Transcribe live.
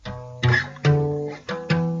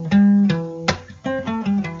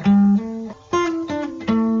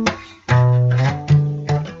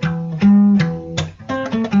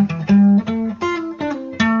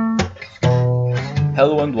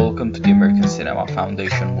Cinema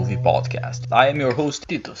Foundation Movie Podcast. I am your host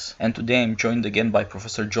Titus, and today I'm joined again by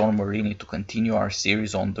Professor John Marini to continue our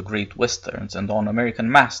series on the Great Westerns and on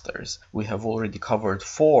American Masters. We have already covered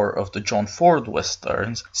 4 of the John Ford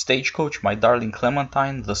Westerns: Stagecoach, My Darling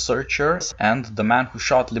Clementine, The Searcher, and The Man Who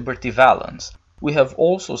Shot Liberty Valance. We have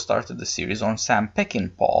also started the series on Sam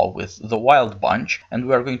Peckinpah with The Wild Bunch, and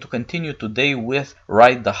we are going to continue today with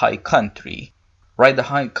Ride the High Country. Ride the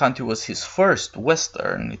High Country was his first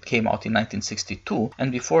Western. It came out in 1962,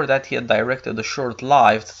 and before that he had directed a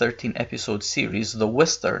short-lived 13-episode series, The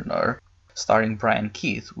Westerner, starring Brian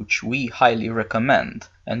Keith, which we highly recommend,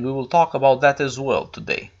 and we will talk about that as well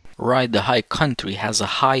today. Ride the High Country has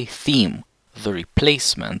a high theme, the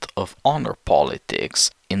replacement of honor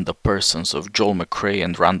politics in the persons of Joel McCrea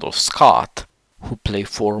and Randolph Scott, who play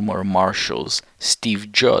former marshals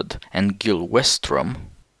Steve Judd and Gil Westrom,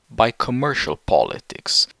 by commercial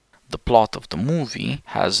politics. The plot of the movie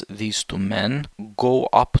has these 2 men go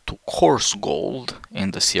up to Coarse Gold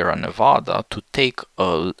in the Sierra Nevada to take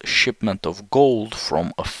a shipment of gold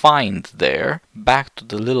from a find there back to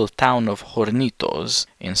the little town of Hornitos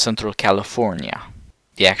in Central California.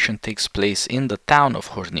 The action takes place in the town of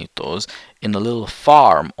Hornitos, in a little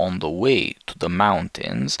farm on the way to the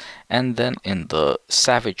mountains, and then in the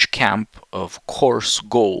savage camp of Coarse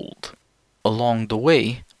Gold. Along the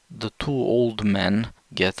way, the 2 old men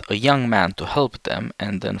get a young man to help them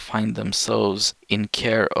and then find themselves in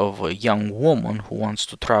care of a young woman who wants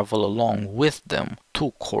to travel along with them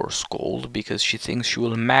to Coarse Gold because she thinks she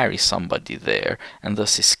will marry somebody there and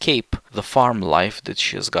thus escape the farm life that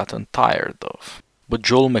she has gotten tired of. But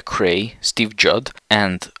Joel McCrea, Steve Judd,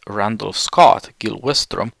 and Randolph Scott, Gil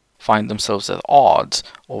Westrom, find themselves at odds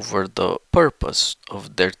over the purpose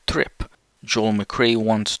of their trip. Joel McCrea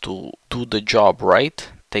wants to do the job right,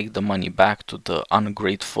 take the money back to the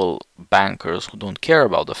ungrateful bankers who don't care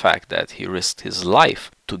about the fact that he risked his life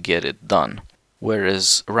to get it done.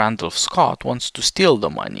 Whereas Randolph Scott wants to steal the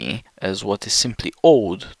money as what is simply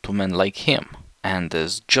owed to men like him, and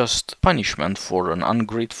as just punishment for an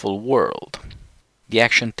ungrateful world. The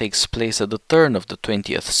action takes place at the turn of the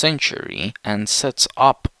 20th century and sets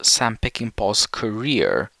up Sam Peckinpah's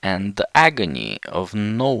career and the agony of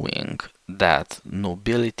knowing that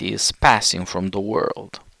nobility is passing from the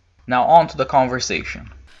world. Now on to the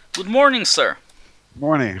conversation. Good morning, sir.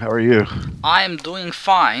 Morning, how are you? I am doing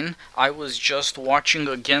fine. I was just watching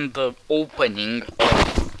again the opening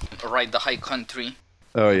of Ride the High Country.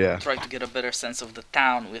 Oh, yeah. Try to get a better sense of the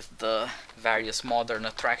town with the various modern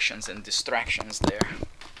attractions and distractions there.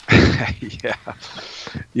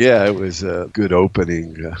 Yeah, it was a good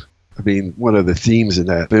opening. One of the themes in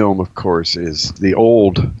that film, of course, is the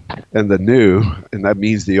old and the new, and that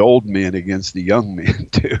means the old men against the young men,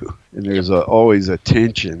 too. And there's always a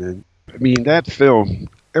tension. And that film,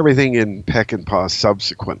 everything in Peckinpah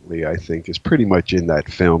subsequently, I think, is pretty much in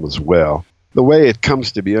that film as well. The way it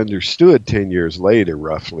comes to be understood 10 years later,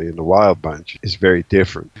 roughly, in The Wild Bunch is very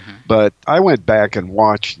different. Mm-hmm. But I went back and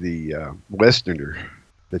watched the Westerner,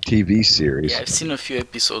 the TV series. Yeah, I've seen a few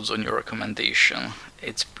episodes on your recommendation.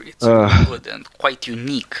 It's really good and quite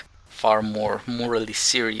unique. Far more morally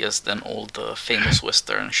serious than all the famous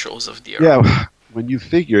Western shows of the era. Yeah, when you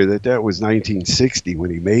figure that was 1960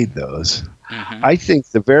 when he made those, I think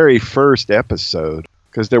the very first episode,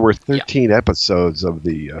 because there were 13 episodes of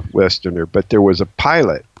the Westerner, but there was a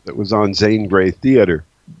pilot that was on Zane Grey Theater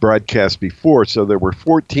broadcast before, so there were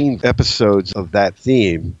 14 episodes of that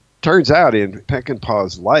theme. Turns out in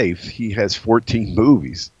Peckinpah's life, he has 14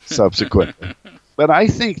 movies subsequently. But I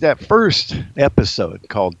think that first episode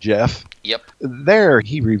called Jeff, there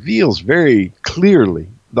he reveals very clearly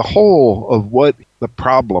the whole of what the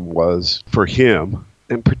problem was for him,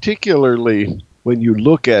 and particularly when you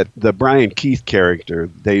look at the Brian Keith character,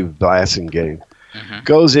 Dave Blasingame,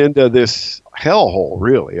 goes into this hellhole,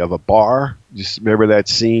 really, of a bar. Just remember that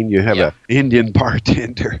scene? You have an Indian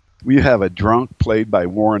bartender. You have a drunk played by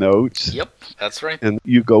Warren Oates. Yep, that's right. And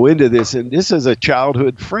you go into this, and this is a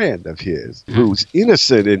childhood friend of his who's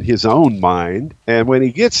innocent in his own mind. And when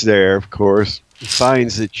he gets there, of course, he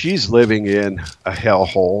finds that she's living in a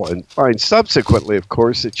hellhole, and finds subsequently, of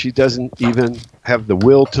course, that she doesn't even have the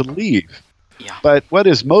will to leave. Yeah. But what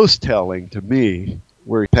is most telling to me,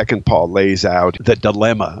 where Peckinpah lays out the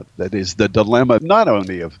dilemma, that is the dilemma not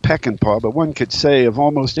only of Peckinpah, but one could say of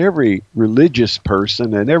almost every religious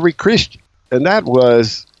person and every Christian. And that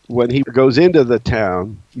was when he goes into the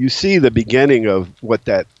town, you see the beginning of what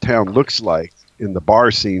that town looks like in the bar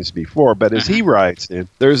scenes before, but as he rides in,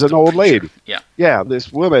 there's an old lady. Yeah,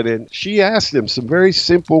 this woman, and she asked him some very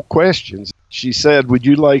simple questions. She said, would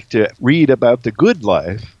you like to read about the good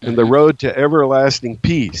life and the road to everlasting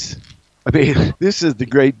peace? I mean, this is the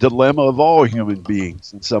great dilemma of all human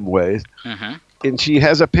beings in some ways. Mm-hmm. And she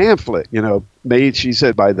has a pamphlet, made, she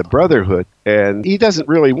said, by the Brotherhood. And he doesn't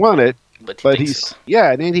really want it, but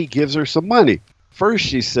and then he gives her some money. First,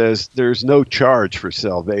 she says there's no charge for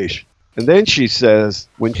salvation. And then she says,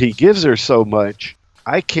 when he gives her so much,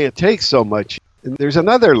 I can't take so much. And there's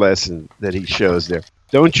another lesson that he shows there.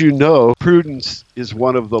 Don't you know prudence is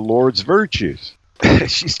one of the Lord's virtues?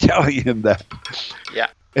 She's telling him that. Yeah.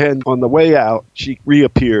 And on the way out, she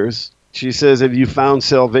reappears. She says, have you found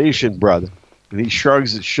salvation, brother? And he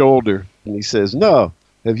shrugs his shoulder and he says, no,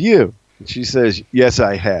 have you? And she says, yes,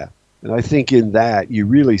 I have. And I think in that you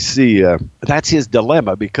really see that's his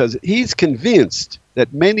dilemma, because he's convinced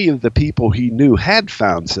that many of the people he knew had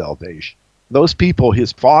found salvation. Those people,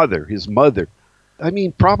 his father, his mother. I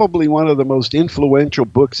mean, probably one of the most influential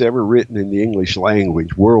books ever written in the English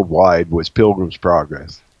language worldwide was Pilgrim's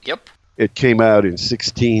Progress. Yep. It came out in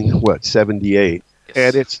 78. Yes.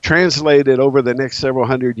 And it's translated over the next several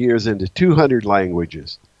hundred years into 200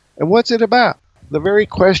 languages. And what's it about? The very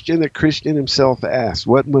question that Christian himself asked,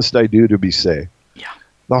 what must I do to be saved? Yeah.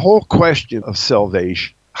 The whole question of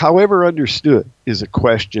salvation, however understood, is a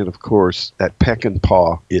question, of course, that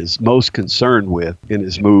Peckinpah is most concerned with in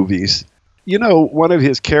his movies. One of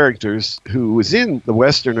his characters who was in The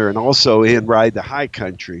Westerner and also in Ride the High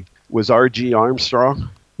Country was R.G. Armstrong,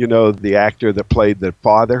 the actor that played the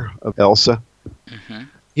father of Elsa. Mm-hmm.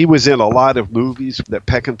 He was in a lot of movies that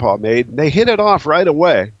Peckinpah made, and they hit it off right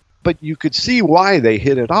away. But you could see why they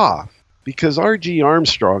hit it off, because R.G.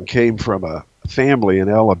 Armstrong came from a family in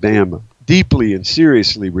Alabama, deeply and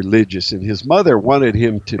seriously religious, and his mother wanted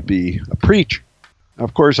him to be a preacher.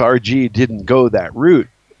 Of course, R.G. didn't go that route,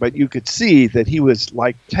 but you could see that he was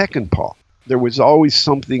like Peckinpah. There was always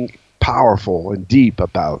something powerful and deep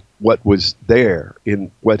about what was there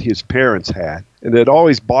in what his parents had, and it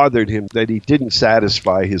always bothered him that he didn't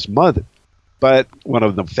satisfy his mother. But one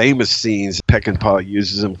of the famous scenes Peckinpah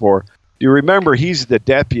uses him for, do you remember he's the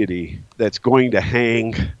deputy that's going to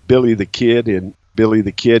hang Billy the Kid in Billy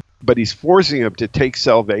the Kid, but he's forcing him to take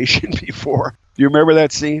salvation before. Do you remember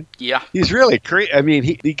that scene? Yeah. He's really crazy. I mean,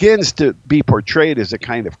 he begins to be portrayed as a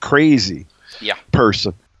kind of crazy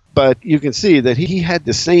person. But you can see that he had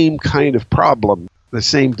the same kind of problem, the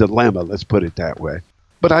same dilemma, let's put it that way.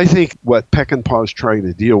 But I think what Peckinpah is trying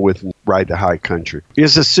to deal with in Ride to High Country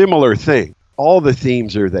is a similar thing. All the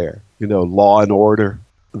themes are there, law and order,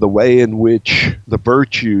 the way in which the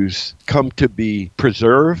virtues come to be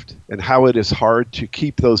preserved, and how it is hard to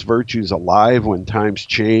keep those virtues alive when times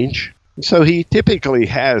change. And so he typically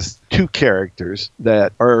has two characters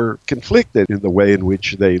that are conflicted in the way in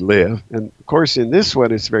which they live. And of course, in this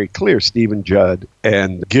one, it's very clear, Stephen Judd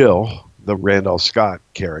and Gil, the Randolph Scott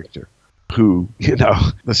character, who,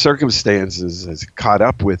 the circumstances has caught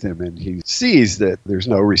up with him, and he sees that there's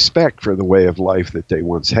no respect for the way of life that they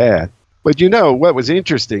once had. But what was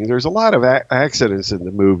interesting, there's a lot of accidents in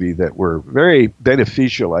the movie that were very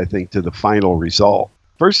beneficial, I think, to the final result.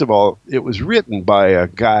 First of all, it was written by a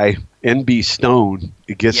guy, N.B. Stone,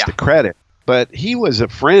 who gets the credit. But he was a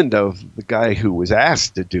friend of the guy who was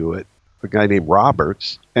asked to do it, a guy named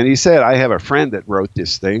Roberts. And he said, I have a friend that wrote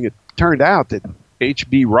this thing. It turned out that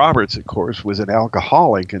H.B. Roberts, of course, was an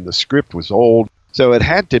alcoholic, and the script was old. So it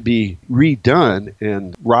had to be redone,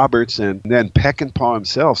 and Roberts and then Peckinpah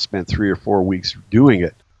himself spent 3 or 4 weeks doing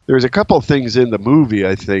it. There's a couple of things in the movie,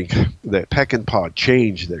 I think, that Peckinpah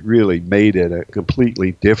changed that really made it a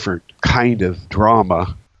completely different kind of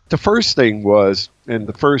drama. The first thing was, and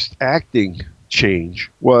the first acting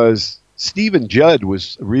change, was Stephen Judd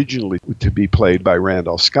was originally to be played by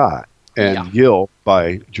Randolph Scott and Gil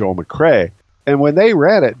by Joel McCrea. And when they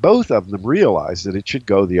read it, both of them realized that it should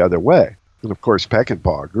go the other way. And of course,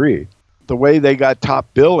 Peckinpah agreed. The way they got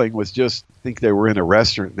top billing was just, I think they were in a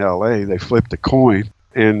restaurant in L.A., they flipped a coin,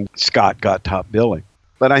 and Scott got top billing.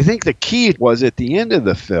 But I think the key was at the end of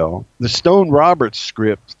the film, the Stone Roberts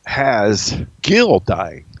script has Gil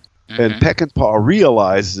dying. Mm-hmm. And Peckinpah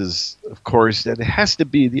realizes, of course, that it has to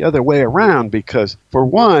be the other way around because, for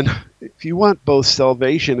one, if you want both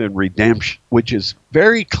salvation and redemption, which is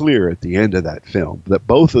very clear at the end of that film, that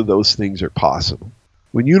both of those things are possible.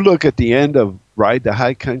 When you look at the end of Ride to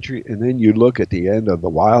High Country and then you look at the end of The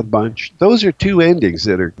Wild Bunch, those are two endings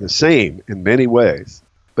that are the same in many ways,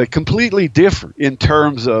 but completely different in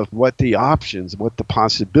terms of what the options, what the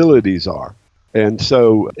possibilities are. And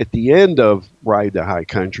so at the end of Ride to High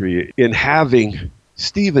Country, in having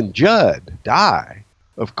Stephen Judd die,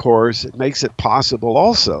 of course, it makes it possible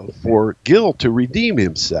also for Gil to redeem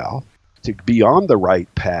himself, to be on the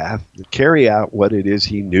right path, to carry out what it is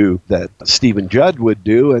he knew that Stephen Judd would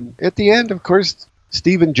do. And at the end, of course,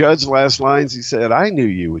 Stephen Judd's last lines, he said, I knew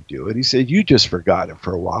you would do it. He said, you just forgot it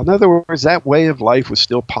for a while. In other words, that way of life was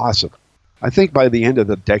still possible. I think by the end of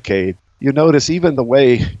the decade, you notice even the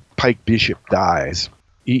way Pike Bishop dies.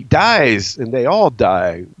 He dies, and they all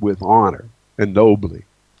die with honor and nobly.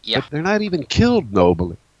 Yeah. But they're not even killed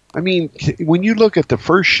nobly. I mean, when you look at the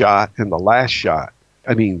first shot and the last shot,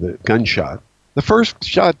 the gunshot, the first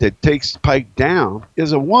shot that takes Pike down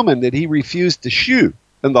is a woman that he refused to shoot.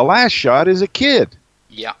 And the last shot is a kid.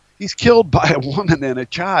 Yeah. He's killed by a woman and a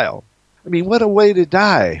child. I mean, what a way to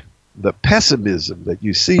die. The pessimism that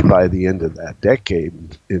you see by the end of that decade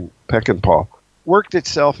in Peckinpah worked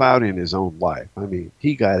itself out in his own life. I mean,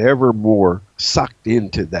 he got ever more sucked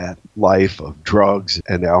into that life of drugs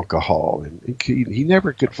and alcohol, and he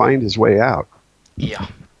never could find his way out. Yeah.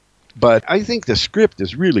 But I think the script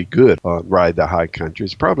is really good on Ride the High Country.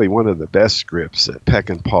 It's probably one of the best scripts that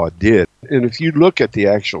Peckinpah did. And if you look at the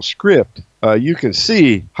actual script, you can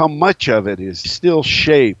see how much of it is still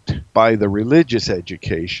shaped by the religious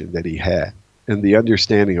education that he had and the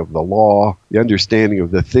understanding of the law, the understanding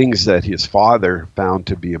of the things that his father found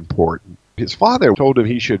to be important. His father told him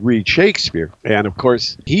he should read Shakespeare. And, of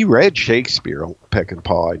course, he read Shakespeare,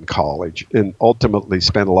 Peckinpah, in college and ultimately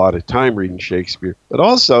spent a lot of time reading Shakespeare. But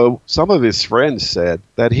also, some of his friends said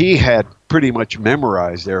that he had pretty much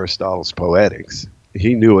memorized Aristotle's Poetics.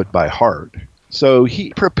 He knew it by heart. So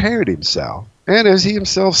he prepared himself. And as he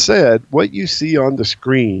himself said, what you see on the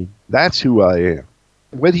screen, that's who I am.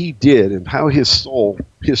 What he did and how his soul,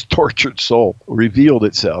 his tortured soul, revealed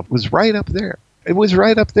itself was right up there. It was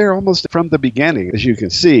right up there almost from the beginning, as you can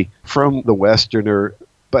see, from the Westerner.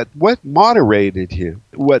 But what moderated him,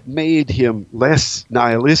 what made him less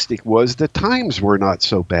nihilistic was the times were not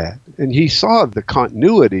so bad. And he saw the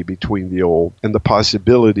continuity between the old and the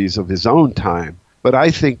possibilities of his own time. But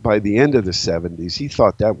I think by the end of the 70s, he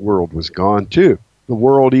thought that world was gone too. The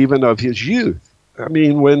world even of his youth. I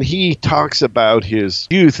mean, when he talks about his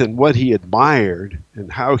youth and what he admired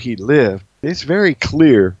and how he lived, it's very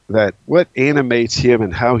clear that what animates him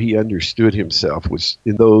and how he understood himself was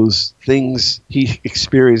in those things he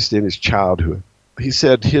experienced in his childhood. He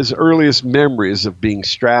said his earliest memories of being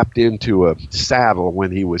strapped into a saddle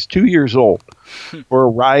when he was 2 years old for a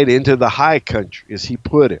ride into the high country, as he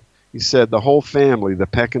put it. He said the whole family, the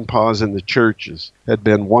Peckinpahs and the Churches, had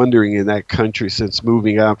been wandering in that country since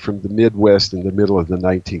moving out from the Midwest in the middle of the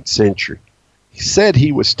 19th century. He said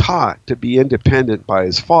he was taught to be independent by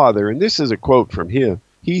his father, and this is a quote from him.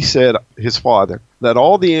 He said, his father, that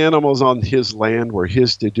all the animals on his land were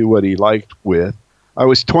his to do what he liked with. I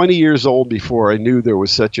was 20 years old before I knew there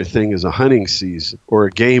was such a thing as a hunting season or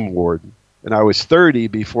a game warden, and I was 30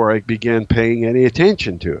 before I began paying any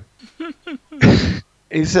attention to it.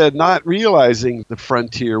 He said, not realizing the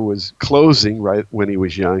frontier was closing right when he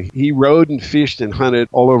was young, he rode and fished and hunted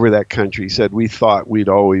all over that country. He said, we thought we'd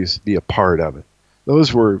always be a part of it.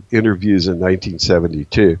 Those were interviews in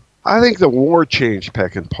 1972. I think the war changed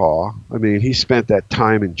Peckinpah. I mean, he spent that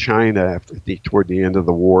time in China toward the end of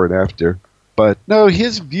the war and after. But no,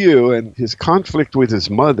 his view and his conflict with his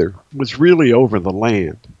mother was really over the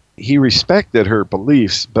land. He respected her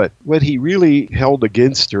beliefs, but what he really held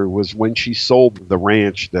against her was when she sold the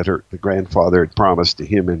ranch that the grandfather had promised to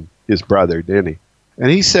him and his brother, Denny.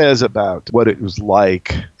 And he says about what it was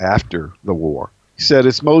like after the war. He said,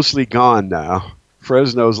 it's mostly gone now.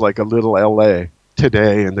 Fresno's like a little L.A.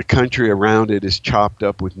 today, and the country around it is chopped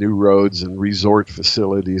up with new roads and resort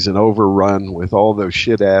facilities and overrun with all those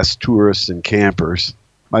shit-ass tourists and campers.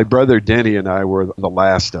 My brother Denny and I were the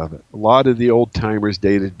last of it. A lot of the old-timers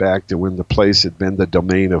dated back to when the place had been the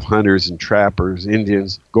domain of hunters and trappers,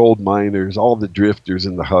 Indians, gold miners, all the drifters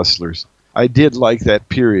and the hustlers. I did like that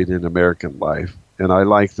period in American life, and I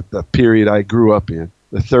liked the period I grew up in,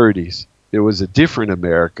 the 30s. It was a different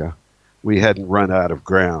America. We hadn't run out of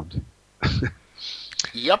ground.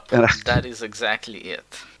 Yep, that is exactly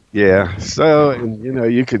it. Yeah, so, and,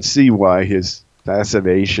 you can see why his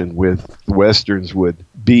fascination with Westerns would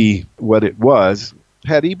be what it was.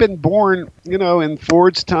 Had he been born, in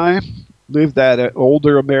Ford's time, lived that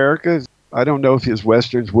older America, I don't know if his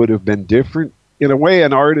Westerns would have been different. In a way,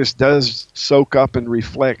 an artist does soak up and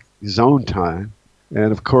reflect his own time.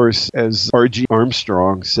 And of course, as R.G.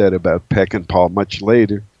 Armstrong said about Peckinpah much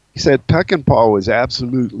later, he said Peckinpah was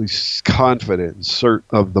absolutely confident and certain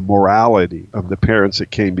of the morality of the parents that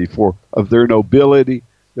came before, of their nobility,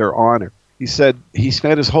 their honor. He said he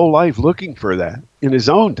spent his whole life looking for that in his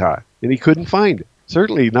own time, and he couldn't find it.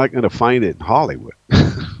 Certainly not going to find it in Hollywood.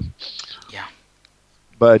 Yeah.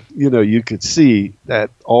 But, you could see that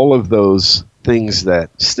all of those things that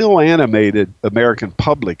still animated American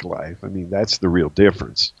public life, I mean, that's the real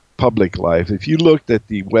difference. public life, if you looked at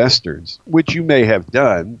the Westerns, which you may have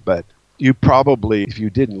done, but you probably, if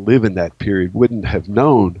you didn't live in that period, wouldn't have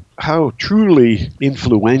known how truly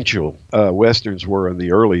influential Westerns were in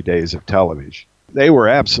the early days of television. They were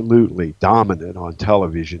absolutely dominant on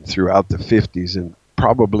television throughout the 50s and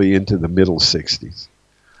probably into the middle 60s.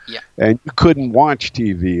 Yeah. And you couldn't watch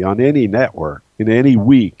TV on any network in any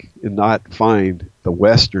week and not find the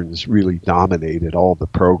Westerns really dominated all the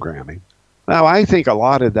programming. Now, I think a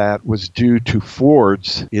lot of that was due to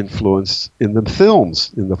Ford's influence in the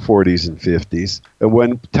films in the 40s and 50s. And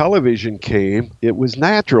when television came, it was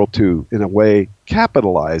natural to, in a way,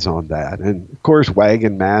 capitalize on that. And, of course,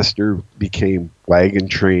 Wagon Master became Wagon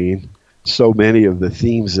Train. So many of the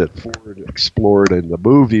themes that Ford explored in the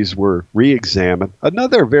movies were re-examined.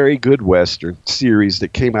 Another very good Western series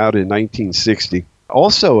that came out in 1960,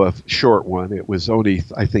 also a short one, it was only,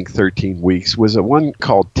 I think, 13 weeks, was a one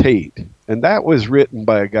called Tate. And that was written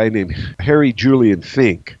by a guy named Harry Julian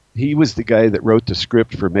Fink. He was the guy that wrote the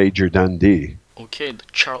script for Major Dundee. Okay,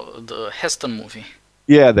 the Heston movie.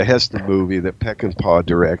 Yeah, the Heston movie that Peckinpah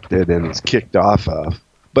directed and was kicked off of.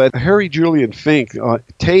 But Harry Julian Fink,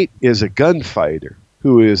 Tate is a gunfighter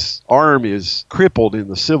whose arm is crippled in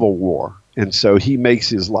the Civil War. And so he makes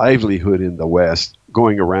his livelihood in the West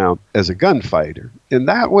going around as a gunfighter. And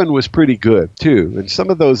that one was pretty good, too. And some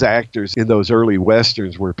of those actors in those early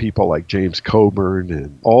Westerns were people like James Coburn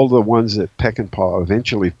and all the ones that Peckinpah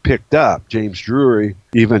eventually picked up. James Drury,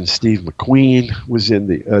 even Steve McQueen was in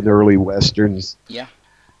the early Westerns. Yeah.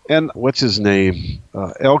 And what's his name?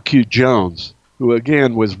 L.Q. Jones, who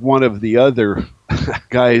again was one of the other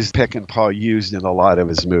guys Peckinpah used in a lot of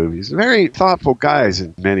his movies. Very thoughtful guys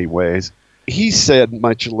in many ways. He said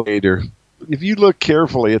much later, if you look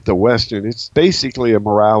carefully at the Western, it's basically a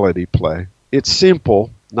morality play. It's simple,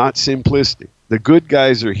 not simplistic. The good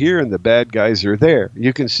guys are here and the bad guys are there.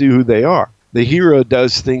 You can see who they are. The hero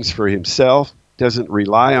does things for himself, doesn't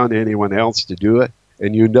rely on anyone else to do it,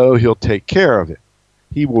 and you know he'll take care of it.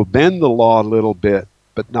 He will bend the law a little bit,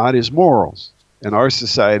 but not his morals. And our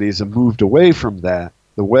societies have moved away from that.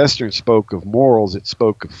 The Western spoke of morals, it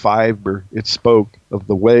spoke of fiber, it spoke of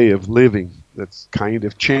the way of living that's kind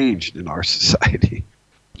of changed in our society.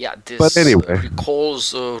 Yeah, this but anyway.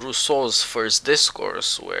 Recalls Rousseau's first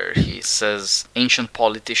discourse, where he says ancient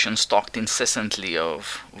politicians talked incessantly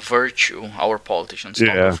of virtue, our politicians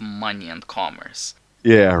talk of money and commerce.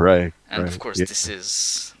 Yeah, right. And right, of course, yeah. this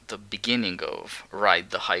is the beginning of Ride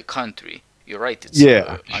the High Country. You're right, it's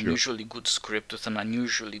an unusually good script with an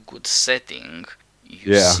unusually good setting.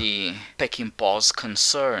 You see Peckinpah's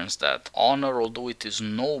concerns that honor, although it is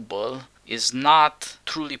noble, is not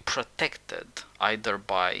truly protected either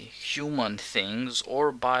by human things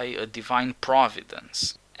or by a divine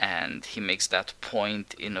providence. And he makes that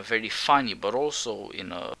point in a very funny but also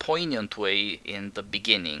in a poignant way in the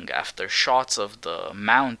beginning. After shots of the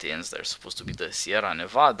mountains, they're supposed to be the Sierra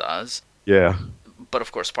Nevadas. Yeah. But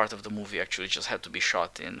of course, part of the movie actually just had to be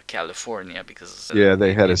shot in California because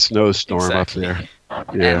they had a snowstorm up there.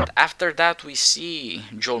 Yeah. And after that, we see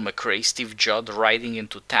Joel McCrea, Steve Judd, riding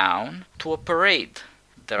into town to a parade.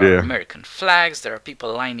 There are American flags, there are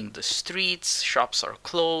people lining the streets, shops are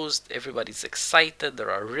closed, everybody's excited,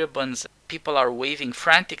 there are ribbons, people are waving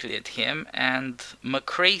frantically at him, and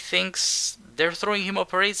McCrea thinks they're throwing him a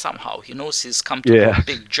parade somehow. He knows he's come to do a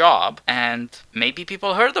big job, and maybe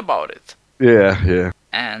people heard about it. Yeah.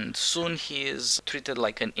 And soon he is treated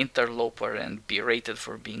like an interloper and berated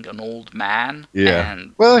for being an old man. Yeah.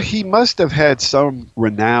 And well, he must have had some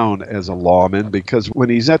renown as a lawman, because when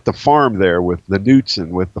he's at the farm there with the Knutson,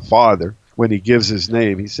 with the father, when he gives his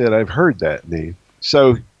name, he said, "I've heard that name."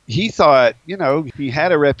 So he thought, he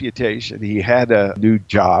had a reputation, he had a new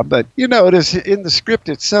job. But you notice in the script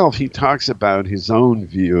itself, he talks about his own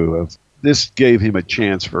view of this gave him a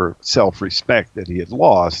chance for self-respect that he had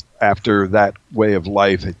lost after that way of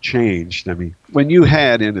life had changed. I mean, when you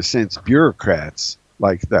had, in a sense, bureaucrats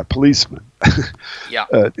like that policeman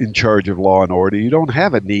in charge of law and order, you don't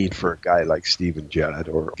have a need for a guy like Stephen Judd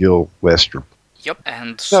or Gil Westrom. Yep,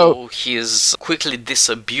 and so he is quickly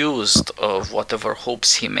disabused of whatever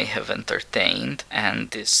hopes he may have entertained,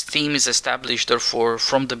 and this theme is established, therefore,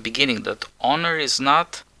 from the beginning, that honor is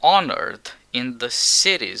not honored in the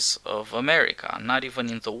cities of America. Not even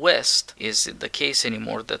in the West is it the case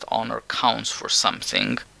anymore that honor counts for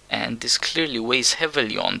something, and this clearly weighs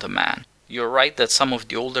heavily on the man. You're right that some of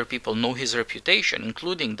the older people know his reputation,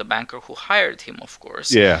 including the banker who hired him, of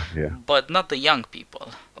course. Yeah. But not the young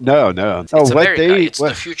people. No. It's America. It's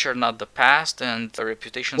the future, not the past, and the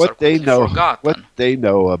reputations are quickly forgotten. What they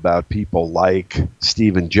know about people like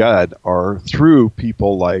Stephen Judd are through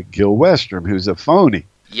people like Gil Westrom, who's a phony.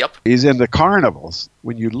 Yep. He's in the carnivals.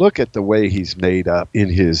 When you look at the way he's made up in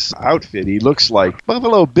his outfit, he looks like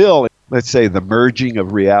Buffalo Bill. Let's say the merging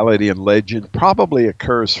of reality and legend probably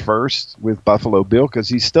occurs first with Buffalo Bill because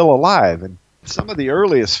he's still alive. And some of the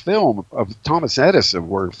earliest film of Thomas Edison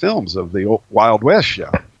were films of the Wild West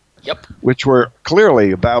show. Yep. Which were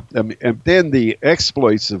clearly about them. And then the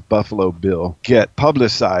exploits of Buffalo Bill get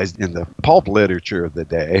publicized in the pulp literature of the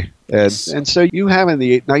day. And so you have in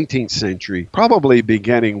the 19th century, probably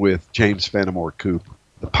beginning with James Fenimore Cooper,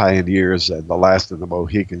 The Pioneers and The Last of the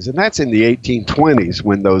Mohicans. And that's in the 1820s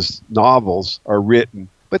when those novels are written.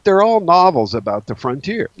 But they're all novels about the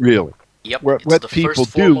frontier, really. Yep. What it's the people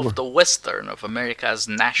first form do of the Western, of America's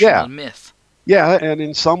national myth. Yeah, and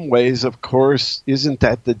in some ways, of course, isn't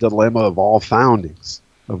that the dilemma of all foundings?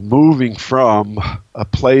 Of moving from a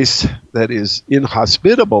place that is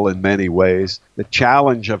inhospitable in many ways, the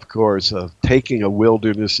challenge, of course, of taking a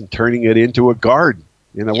wilderness and turning it into a garden.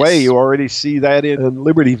 In a way, you already see that in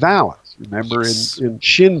Liberty Valance. Remember, in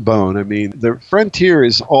Shinbone, I mean, the frontier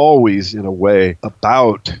is always, in a way,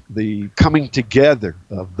 about the coming together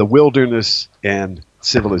of the wilderness and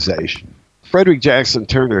civilization. Frederick Jackson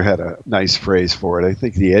Turner had a nice phrase for it. I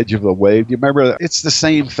think the edge of the wave. You remember, it's the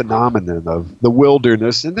same phenomenon of the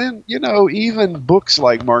wilderness. And then, even books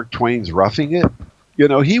like Mark Twain's Roughing It,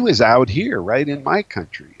 he was out here, right in my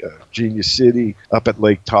country, Virginia City, up at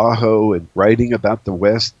Lake Tahoe, and writing about the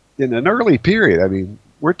West in an early period. I mean,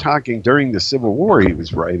 we're talking during the Civil War he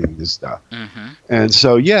was writing this stuff. Mm-hmm. And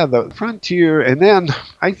so, the frontier, and then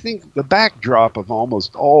I think the backdrop of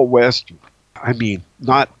almost all Western, I mean,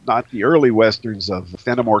 not the early Westerns of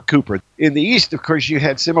Fenimore Cooper. In the East, of course, you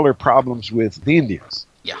had similar problems with the Indians.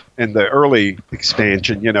 Yeah. And the early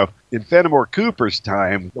expansion, in Fenimore Cooper's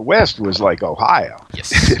time, the West was like Ohio.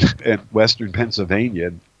 Yes. And Western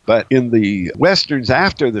Pennsylvania. But in the Westerns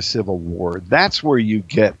after the Civil War, that's where you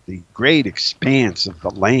get the great expanse of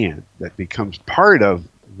the land that becomes part of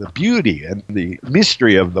the beauty and the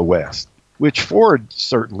mystery of the West, which Ford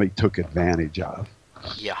certainly took advantage of.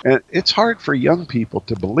 Yeah. And it's hard for young people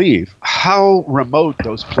to believe how remote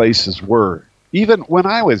those places were. Even when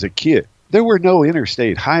I was a kid, there were no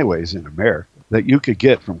interstate highways in America that you could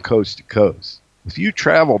get from coast to coast. If you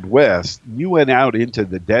traveled west, you went out into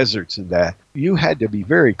the deserts and that, you had to be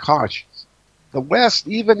very cautious. The West,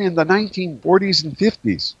 even in the 1940s and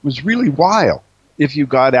 50s, was really wild if you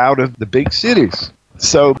got out of the big cities.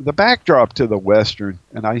 So the backdrop to the Western,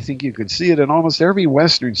 and I think you can see it in almost every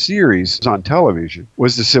Western series on television,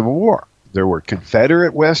 was the Civil War. There were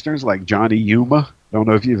Confederate Westerns like Johnny Yuma. Don't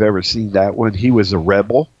know if you've ever seen that one. He was a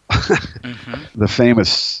rebel. Mm-hmm. The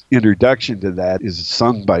famous introduction to that is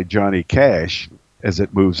sung by Johnny Cash as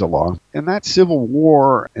it moves along. And that Civil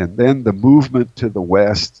War and then the movement to the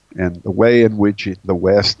West and the way in which the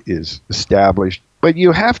West is established. But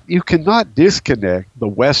you cannot disconnect the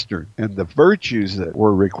Western and the virtues that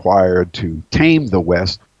were required to tame the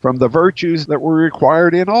West from the virtues that were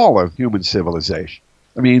required in all of human civilization.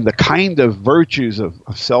 I mean, the kind of virtues of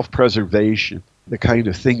self-preservation, the kind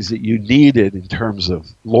of things that you needed in terms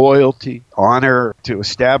of loyalty, honor, to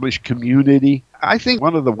establish community. I think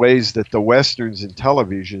one of the ways that the Westerns in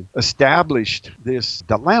television established this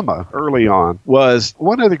dilemma early on was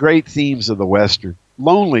one of the great themes of the Western,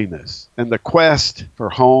 loneliness and the quest for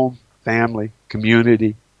home, family,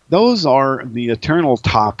 community. Those are the eternal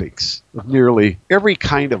topics of nearly every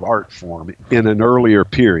kind of art form in an earlier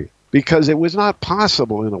period, because it was not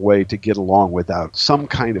possible in a way to get along without some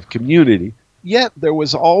kind of community. Yet there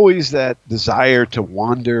was always that desire to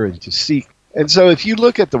wander and to seek. And so if you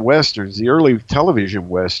look at the Westerns, the early television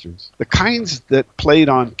Westerns, the kinds that played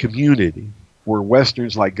on community were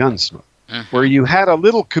Westerns like Gunsmoke, where you had a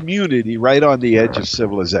little community right on the edge of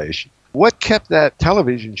civilization. What kept that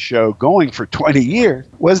television show going for 20 years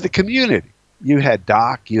was the community. You had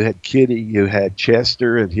Doc, you had Kitty, you had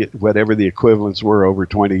Chester, and whatever the equivalents were over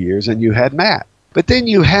 20 years, and you had Matt. But then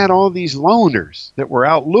you had all these loners that were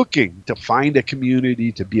out looking to find a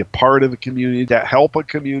community, to be a part of a community, to help a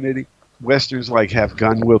community. Westerns like Have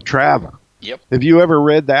Gun Will Travel. Yep. Have you ever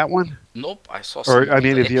read that one? Nope, I saw some. Have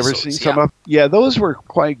you ever seen some of? Yeah, those were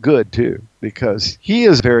quite good too, because he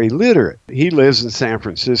is very literate. He lives in San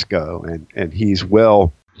Francisco, and he's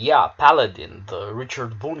well. Yeah, Paladin, the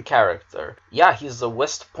Richard Boone character. Yeah, he's a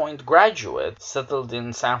West Point graduate, settled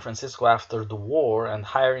in San Francisco after the war and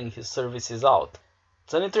hiring his services out.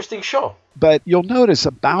 It's an interesting show. But you'll notice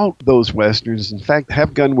about those Westerns, in fact,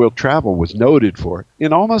 Have Gun Will Travel was noted for it.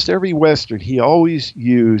 In almost every Western, he always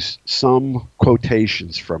used some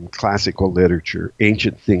quotations from classical literature,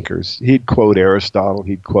 ancient thinkers. He'd quote Aristotle,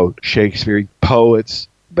 he'd quote Shakespeare, poets.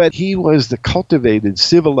 But he was the cultivated,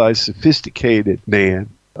 civilized, sophisticated man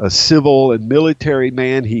a civil and military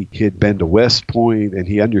man. He had been to West Point and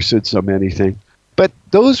he understood so many things. But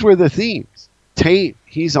those were the themes. Tate,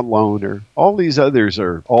 he's a loner. All these others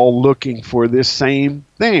are all looking for this same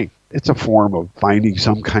thing. It's a form of finding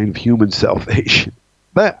some kind of human salvation.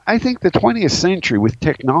 But I think the 20th century with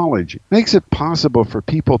technology makes it possible for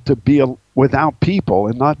people to be without people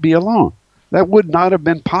and not be alone. That would not have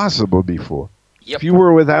been possible before. Yep. If you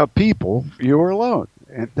were without people, you were alone.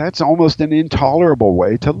 And that's almost an intolerable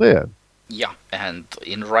way to live. Yeah, and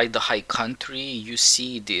in Ride the High Country, you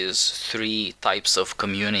see these three types of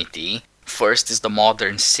community. First is the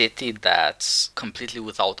modern city that's completely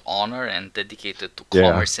without honor and dedicated to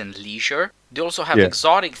commerce and leisure. They also have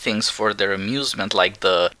exotic things for their amusement, like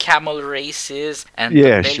the camel races and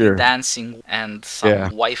the belly dancing. And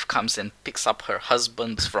some wife comes and picks up her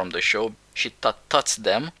husbands from the show. She tuts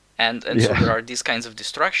them. And so there are these kinds of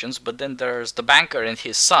distractions. But then there's the banker and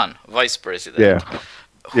his son, vice president,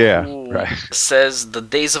 who says the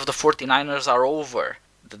days of the 49ers are over.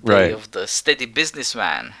 The day of the steady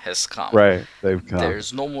businessman has come. Right, they've come.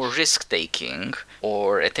 There's no more risk-taking,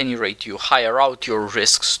 or at any rate you hire out your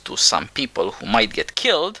risks to some people who might get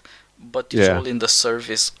killed, but it's all in the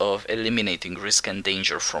service of eliminating risk and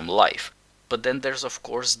danger from life. But then there's of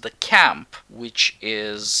course the camp, which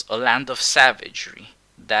is a land of savagery.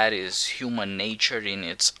 That is human nature in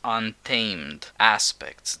its untamed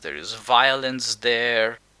aspects. There is violence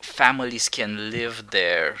there. Families can live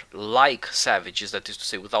there like savages, that is to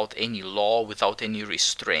say, without any law, without any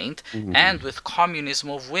restraint, and with communism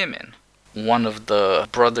of women. One of the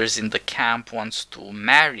brothers in the camp wants to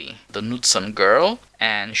marry the Knudsen girl,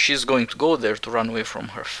 and she's going to go there to run away from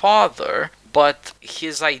her father, but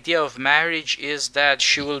his idea of marriage is that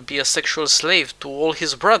she will be a sexual slave to all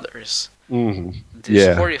his brothers.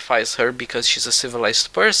 This horrifies her because she's a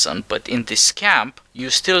civilized person, but in this camp you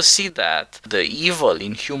still see that the evil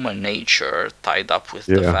in human nature tied up with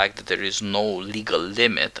the fact that there is no legal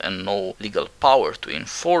limit and no legal power to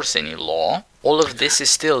enforce any law. All of this is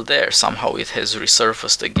still there. Somehow it has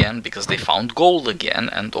resurfaced again because they found gold again,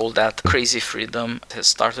 and all that crazy freedom has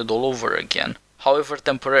started all over again. However,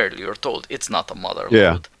 temporarily, you're told it's not a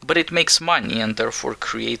motherlode. But it makes money and therefore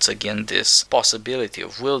creates again this possibility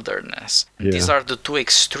of wilderness. These are the two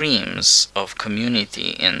extremes of community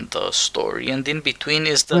in the story. And in between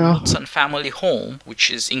is the Knudsen family home, which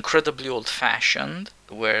is incredibly old-fashioned,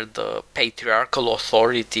 where the patriarchal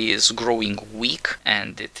authority is growing weak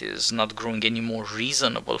and it is not growing any more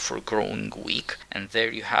reasonable for growing weak. And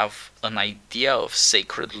there you have an idea of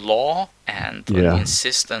sacred law and an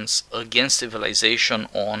insistence against civilization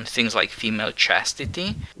on things like female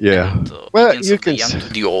chastity. And, You can the young to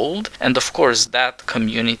the old. And of course that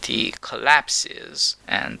community collapses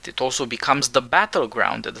and it also becomes the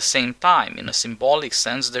battleground at the same time. In a symbolic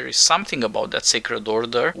sense, there is something about that sacred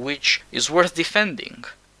order which is worth defending.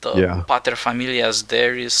 The paterfamilias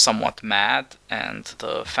there is somewhat mad and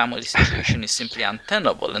the family situation is simply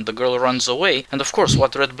untenable and the girl runs away. And of course,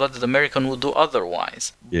 what red-blooded American would do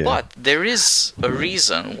otherwise? But there is a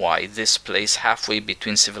reason why this place halfway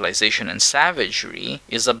between civilization and savagery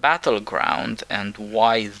is a battleground and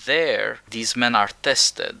why there these men are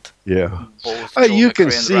tested. Both Joel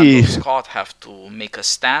McCrea and Randall Scott have to make a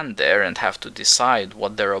stand there and have to decide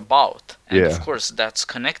what they're about. And of course that's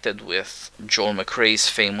connected with Joel McCrea's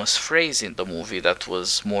famous phrase in the movie that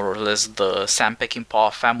was more or less the Sam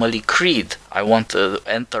Peckinpah family creed. I want to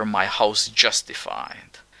enter my house justified.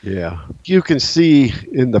 You can see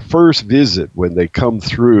in the first visit when they come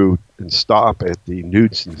through and stop at the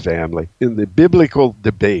Knudsen family, in the biblical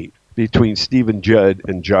debate between Stephen Judd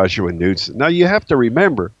and Joshua Knudsen. Now you have to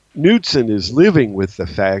remember, Knudsen is living with the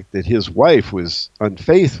fact that his wife was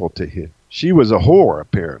unfaithful to him. She was a whore,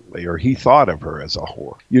 apparently, or he thought of her as a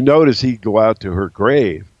whore. You notice he'd go out to her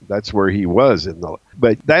grave. That's where he was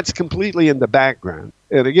but that's completely in the background.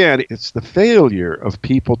 And again, it's the failure of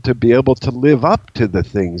people to be able to live up to the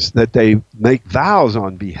things that they make vows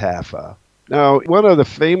on behalf of. Now, one of the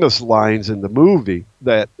famous lines in the movie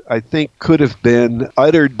that I think could have been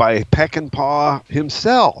uttered by Peckinpah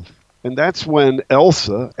himself, and that's when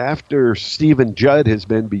Elsa, after Stephen Judd has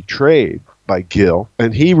been betrayed by Gil,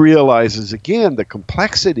 and he realizes again the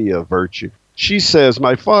complexity of virtue, she says,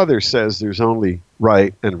 "My father says there's only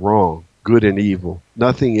right and wrong, good and evil,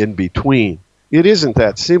 nothing in between. It isn't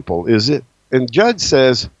that simple, is it?" And Judd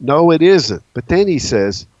says, "No, it isn't." But then he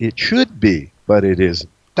says, "It should be, but it isn't."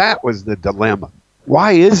 That was the dilemma.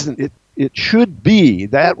 Why isn't it? It should be.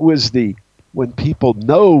 That was when people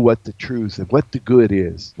know what the truth and what the good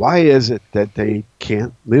is. Why is it that they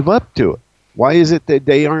can't live up to it? Why is it that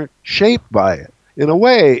they aren't shaped by it? In a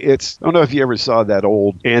way, I don't know if you ever saw that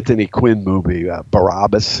old Anthony Quinn movie,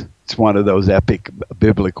 Barabbas. It's one of those epic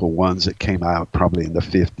biblical ones that came out probably in the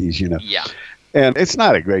 50s, Yeah. And it's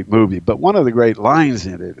not a great movie, but one of the great lines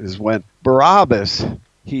in it is when Barabbas,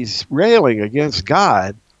 he's railing against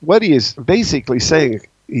God. What he is basically saying,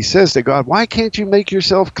 he says to God, why can't you make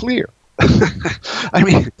yourself clear? I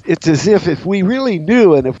mean, it's as if we really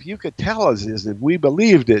knew, and if you could tell us this and we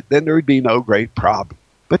believed it, then there would be no great problem.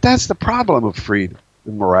 But that's the problem of freedom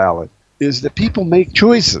and morality, is that people make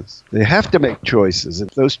choices. They have to make choices, and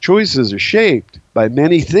those choices are shaped by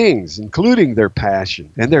many things, including their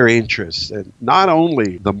passion and their interests, and not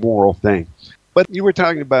only the moral thing. But you were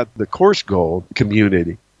talking about the Coarse Gold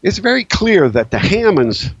community. It's very clear that the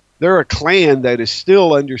Hammonds, they're a clan that is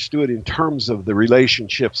still understood in terms of the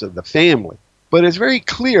relationships of the family. But it's very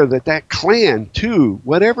clear that that clan, too,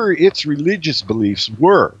 whatever its religious beliefs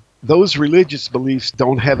were, those religious beliefs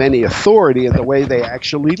don't have any authority in the way they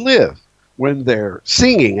actually live. When they're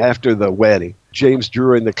singing after the wedding, James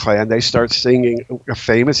Drury and the clan, they start singing a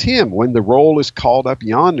famous hymn, when the roll is called up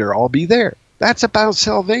yonder, I'll be there. That's about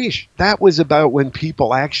salvation. That was about when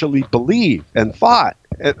people actually believed and thought.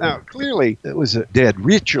 And now, clearly, it was a dead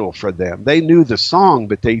ritual for them. They knew the song,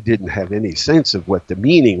 but they didn't have any sense of what the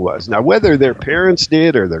meaning was. Now, whether their parents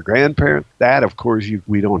did or their grandparents, that, of course,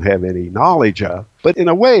 we don't have any knowledge of. But in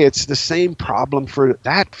a way, it's the same problem for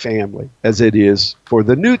that family as it is for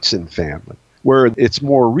the Knutson family, where it's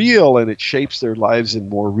more real and it shapes their lives in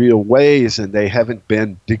more real ways, and they haven't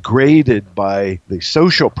been degraded by the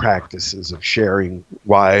social practices of sharing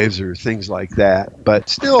wives or things like that. But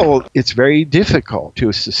still, it's very difficult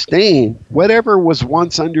to sustain whatever was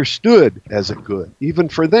once understood as a good, even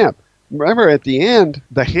for them. Remember, at the end,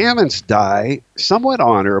 the Hammonds die somewhat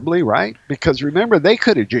honorably, right? Because remember, they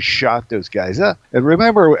could have just shot those guys up. And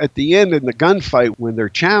remember, at the end in the gunfight, when they're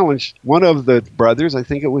challenged, one of the brothers, I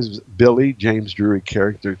think it was Billy, James Drury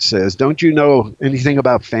character, says, don't you know anything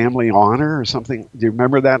about family honor or something? Do you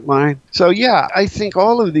remember that line? So, yeah, I think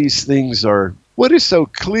all of these things are what is so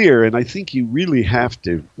clear, and I think you really have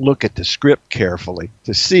to look at the script carefully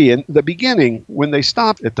to see. In the beginning, when they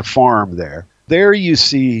stopped at the farm there you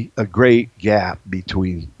see a great gap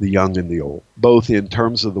between the young and the old, both in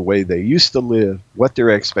terms of the way they used to live, what their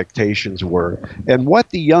expectations were, and what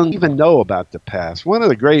the young even know about the past. One of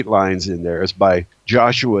the great lines in there is by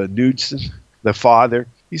Joshua Knutson, the father.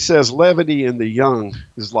 He says, levity in the young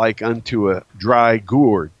is like unto a dry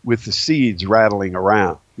gourd with the seeds rattling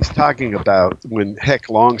around. He's talking about when Heck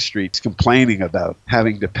Longstreet's complaining about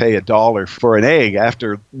having to pay $1 for an egg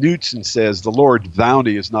after Knutson says the Lord's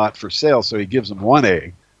bounty is not for sale, so he gives him one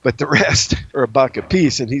egg, but the rest are $1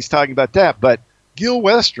 apiece, and he's talking about that. But Gil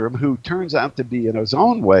Westrom, who turns out to be in his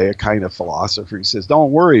own way a kind of philosopher, he says,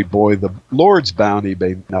 don't worry, boy, the Lord's bounty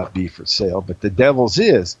may not be for sale, but the devil's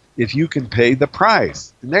is, if you can pay the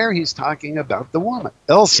price. And there he's talking about the woman,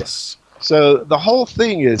 Elsa. Yes. So the whole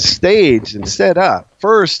thing is staged and set up.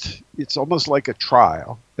 First, it's almost like a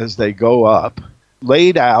trial as they go up,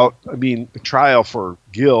 laid out. I mean, a trial for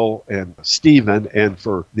Gil and Stephen, and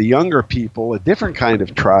for the younger people, a different kind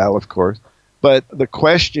of trial, of course. But the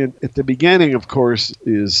question at the beginning, of course,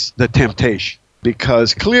 is the temptation.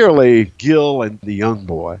 Because clearly Gil and the young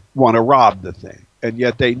boy want to rob the thing. And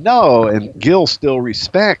yet they know, and Gil still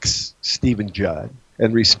respects Stephen Judd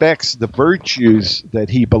and respects the virtues that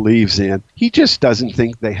he believes in. He just doesn't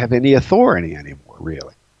think they have any authority anymore,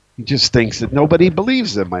 really. He just thinks that nobody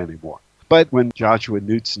believes them anymore. But when Joshua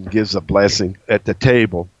Knutson gives a blessing at the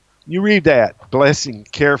table, you read that blessing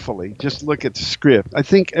carefully, just look at the script. I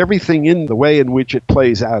think everything in the way in which it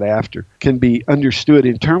plays out after can be understood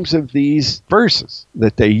in terms of these verses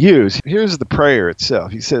that they use. Here's the prayer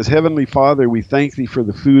itself. He says, Heavenly Father, we thank thee for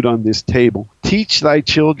the food on this table. Teach thy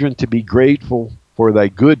children to be grateful for thy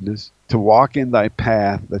goodness, to walk in thy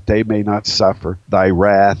path, that they may not suffer thy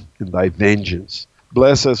wrath and thy vengeance.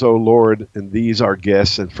 Bless us, O Lord, and these our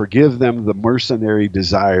guests, and forgive them the mercenary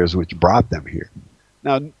desires which brought them here.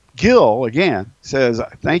 Now, Gil, again, says,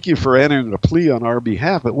 thank you for entering a plea on our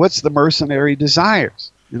behalf, but what's the mercenary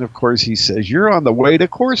desires? And, of course, he says, you're on the way to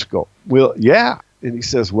Coarse Gold. Well, yeah. And he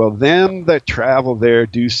says, well, them that travel there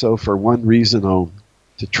do so for one reason only,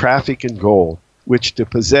 to traffic in gold, which to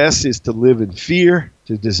possess is to live in fear,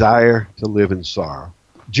 to desire to live in sorrow.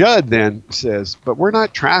 Judd then says, but we're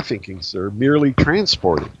not trafficking, sir, merely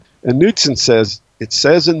transporting. And Knutson says, it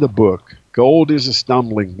says in the book, gold is a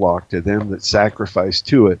stumbling block to them that sacrifice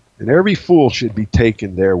to it, and every fool should be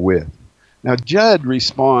taken therewith. Now, Judd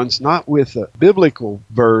responds not with a biblical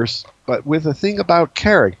verse, but with a thing about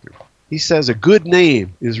character. He says a good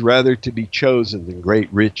name is rather to be chosen than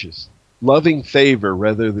great riches. loving favor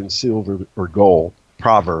rather than silver or gold,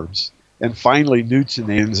 Proverbs. And finally,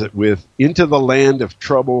 Knudsen ends it with, into the land of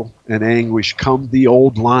trouble and anguish come the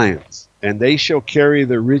old lions, and they shall carry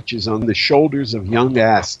their riches on the shoulders of young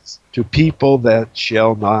asses to people that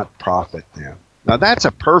shall not profit them. Now that's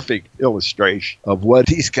a perfect illustration of what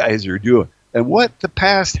these guys are doing and what the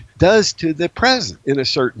past does to the present in a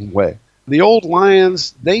certain way. The old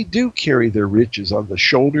lions, they do carry their riches on the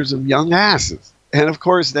shoulders of young asses. And of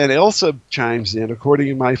course, then Elsa chimes in, according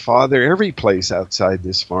to my father, every place outside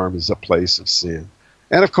this farm is a place of sin.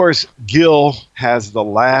 And of course, Gil has the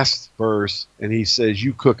last verse, and he says,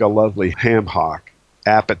 you cook a lovely ham hock,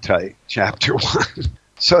 appetite, chapter 1.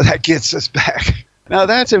 So that gets us back. Now,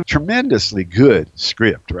 that's a tremendously good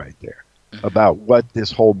script right there about what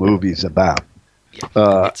this whole movie's about.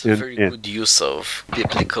 Yeah, it's a very good use of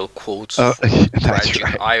biblical quotes, tragic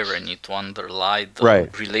right. irony to underlie the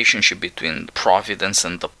relationship between providence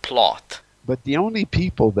and the plot. But the only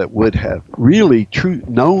people that would have really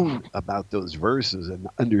known about those verses and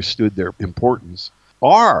understood their importance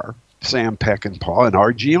are Sam Peckinpah and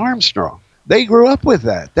R.G. Armstrong. They grew up with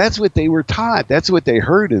that. That's what they were taught. That's what they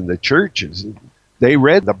heard in the churches. They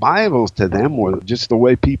read the Bibles to them, or just the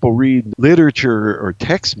way people read literature or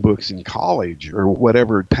textbooks in college or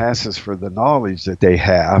whatever passes for the knowledge that they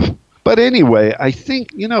have. But anyway, I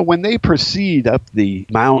think, when they proceed up the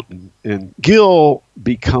mountain and Gil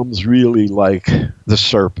becomes really like the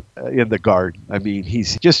serpent in the garden. I mean,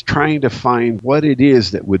 he's just trying to find what it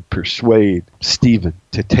is that would persuade Stephen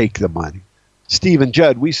to take the money. Stephen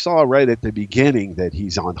Judd, we saw right at the beginning that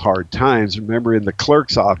he's on hard times. Remember, in the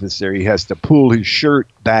clerk's office there, he has to pull his shirt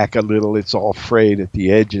back a little. It's all frayed at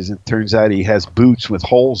the edges. It turns out he has boots with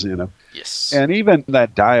holes in them. Yes. And even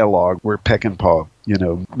that dialogue where Peckinpah,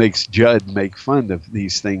 makes Judd make fun of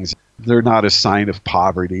these things, they're not a sign of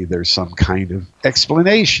poverty. There's some kind of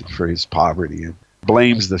explanation for his poverty, and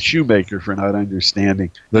blames the shoemaker for not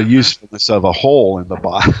understanding the usefulness of a hole in the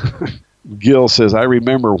bottom. Gil says, I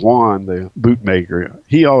remember Juan, the bootmaker,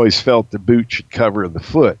 he always felt the boot should cover the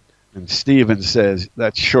foot. And Stephen says,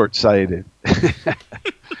 that's short-sighted.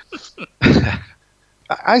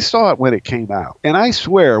 I saw it when it came out. And I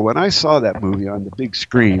swear, when I saw that movie on the big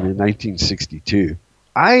screen in 1962,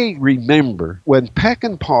 I remember when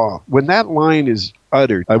Peckinpah, when that line is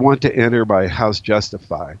uttered, I want to enter my house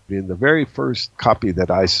justified, in the very first copy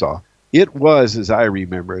that I saw, it was, as I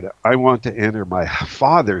remember it, I want to enter my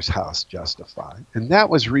Father's house justified. And that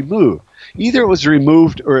was removed. Either it was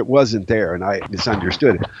removed or it wasn't there, and I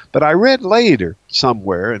misunderstood it. But I read later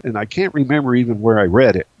somewhere, and I can't remember even where I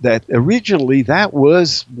read it, that originally that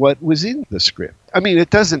was what was in the script. I mean, it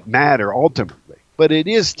doesn't matter ultimately, but it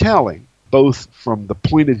is telling, both from the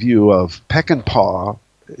point of view of Peckinpah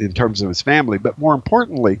in terms of his family, but more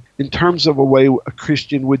importantly, in terms of a way a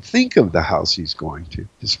Christian would think of the house he's going to.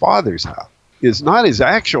 His father's house is not his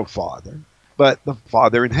actual father, but the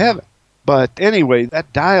Father in heaven. But anyway,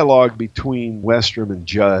 that dialogue between Westrom and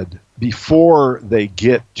Judd, before they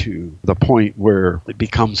get to the point where it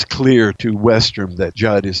becomes clear to Westrom that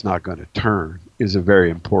Judd is not going to turn, is a very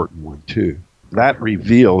important one too. That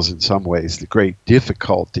reveals in some ways the great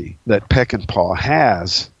difficulty that Peckinpah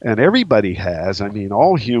has, and everybody has, I mean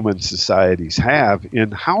all human societies have,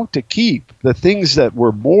 in how to keep the things that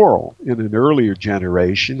were moral in an earlier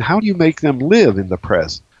generation, how do you make them live in the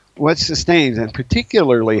present? What sustains, and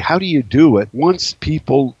particularly how do you do it once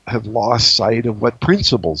people have lost sight of what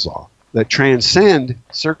principles are that transcend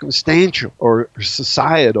circumstantial or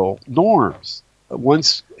societal norms?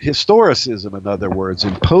 Once historicism, in other words,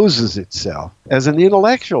 imposes itself as an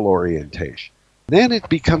intellectual orientation, then it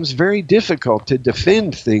becomes very difficult to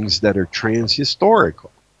defend things that are transhistorical.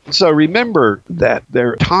 So remember that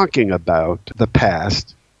they're talking about the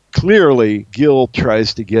past. Clearly, Gil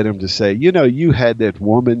tries to get him to say, you had that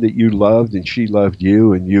woman that you loved and she loved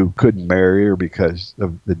you and you couldn't marry her because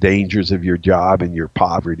of the dangers of your job and your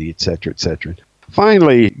poverty, etc., etc.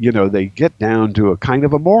 Finally, they get down to a kind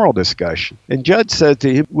of a moral discussion. And Judd said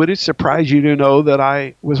to him, would it surprise you to know that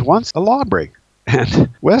I was once a lawbreaker? And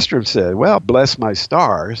Westrom said, well, bless my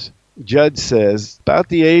stars. Judd says, about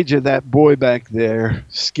the age of that boy back there,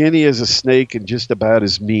 skinny as a snake and just about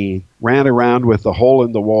as mean, ran around with a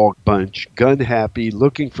hole-in-the-wall bunch, gun-happy,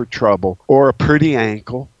 looking for trouble, or a pretty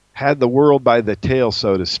ankle, had the world by the tail,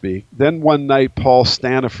 so to speak. Then one night, Paul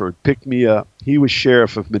Staniford picked me up. He was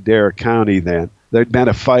sheriff of Madera County then. There'd been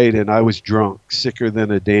a fight, and I was drunk, sicker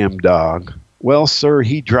than a damn dog. Well, sir,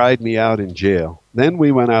 he dried me out in jail. Then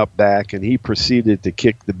we went out back, and he proceeded to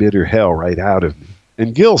kick the bitter hell right out of me.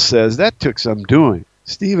 And Gil says, that took some doing.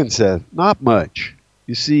 Stephen said, not much.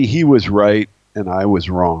 You see, he was right, and I was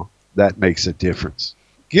wrong. That makes a difference.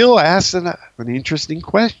 Gil asks an interesting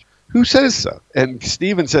question. Who says so? And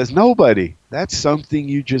Stephen says, nobody. That's something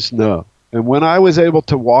you just know. And when I was able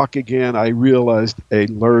to walk again, I realized I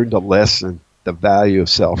learned a lesson, the value of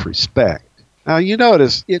self-respect. Now, you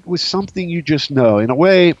notice it was something you just know. In a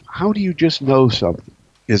way, how do you just know something?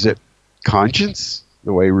 Is it conscience,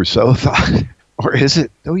 the way Rousseau thought? Or is it,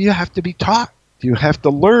 oh, you have to be taught? You have to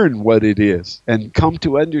learn what it is and come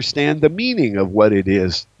to understand the meaning of what it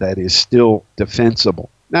is that is still defensible.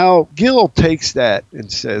 Now, Gil takes that and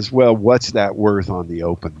says, well, what's that worth on the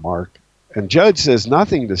open market? And Judd says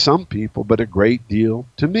nothing to some people, but a great deal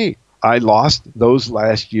to me. I lost those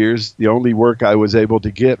last years. The only work I was able to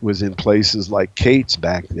get was in places like Kate's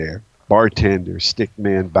back there, bartender,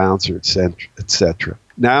 stickman, bouncer, etc., etc.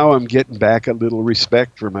 Now I'm getting back a little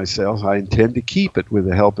respect for myself. I intend to keep it with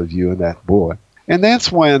the help of you and that boy. And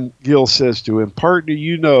that's when Gil says to him, partner,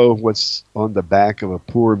 you know what's on the back of a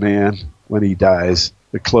poor man when he dies,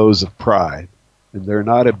 the clothes of pride. And they're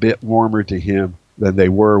not a bit warmer to him than they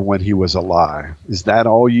were when he was alive. Is that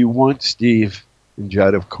all you want, Steve? And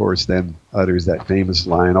Judd, of course, then utters that famous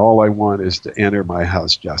line, all I want is to enter my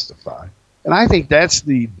house justified. And I think that's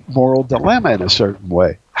the moral dilemma in a certain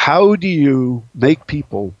way. How do you make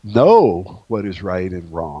people know what is right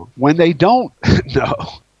and wrong when they don't know?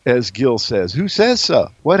 As Gil says, who says so?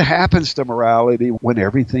 What happens to morality when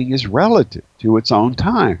everything is relative to its own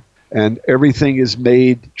time? And everything is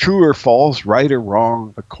made true or false, right or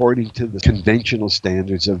wrong, according to the conventional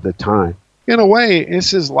standards of the time. In a way,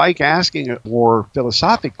 this is like asking a more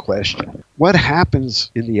philosophic question. What happens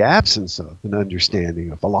in the absence of an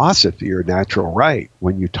understanding of philosophy or natural right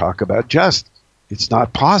when you talk about justice? It's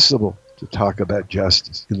not possible to talk about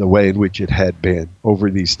justice in the way in which it had been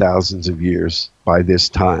over these thousands of years by this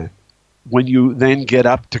time. When you then get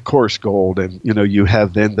up to Coarse Gold and, you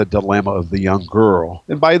have then the dilemma of the young girl.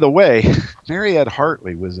 And by the way, Mariette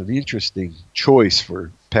Hartley was an interesting choice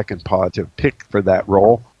for Peckinpah to pick for that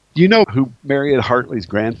role. Do you know who Mariette Hartley's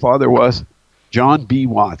grandfather was? John B.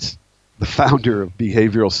 Watts, the founder of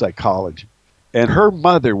behavioral psychology. And her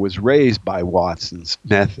mother was raised by Watson's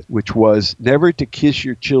method, which was never to kiss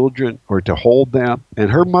your children or to hold them. And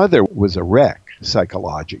her mother was a wreck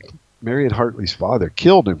psychologically. Mariette Hartley's father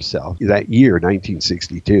killed himself that year,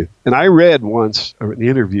 1962. And I read once an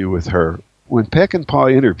interview with her. When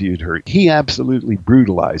Peckinpah interviewed her, he absolutely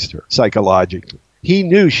brutalized her psychologically. He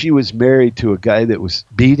knew she was married to a guy that was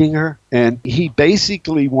beating her, and he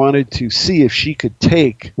basically wanted to see if she could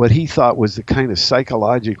take what he thought was the kind of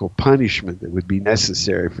psychological punishment that would be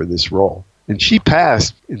necessary for this role. And she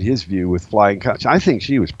passed, in his view, with flying colors. I think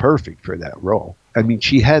she was perfect for that role. I mean,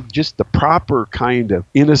 she had just the proper kind of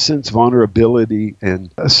innocence, vulnerability,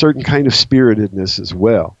 and a certain kind of spiritedness as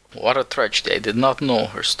well. What a tragedy. I did not know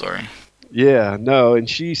her story. Yeah, no, and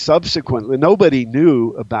she subsequently, nobody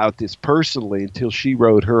knew about this personally until she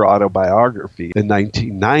wrote her autobiography in the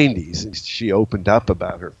 1990s. And she opened up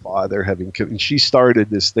about her father and she started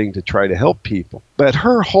this thing to try to help people. But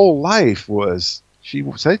her whole life was, she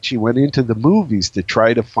said she went into the movies to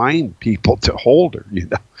try to find people to hold her,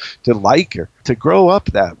 to like her, to grow up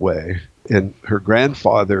that way. And her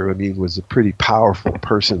grandfather, was a pretty powerful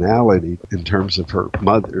personality in terms of her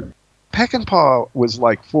mother. Peckinpah was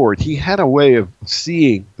like Ford. He had a way of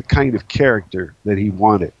seeing the kind of character that he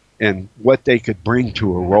wanted and what they could bring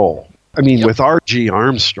to a role. With R.G.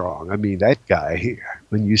 Armstrong, that guy,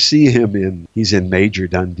 when you see him he's in Major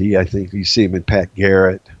Dundee, I think. You see him in Pat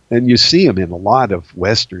Garrett. And you see him in a lot of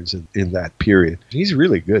Westerns in that period. He's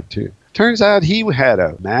really good, too. Turns out he had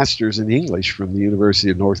a master's in English from the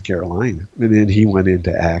University of North Carolina. And then he went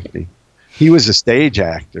into acting. He was a stage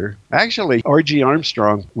actor. Actually, R.G.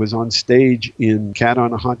 Armstrong was on stage in Cat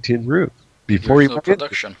on a Hot Tin Roof before he went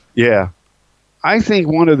production. Yeah. I think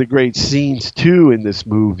one of the great scenes, too, in this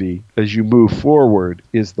movie, as you move forward,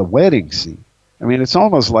 is the wedding scene. It's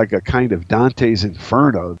almost like a kind of Dante's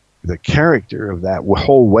Inferno, the character of that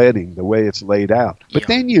whole wedding, the way it's laid out. But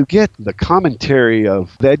then you get the commentary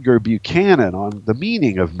of Edgar Buchanan on the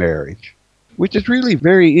meaning of marriage, which is really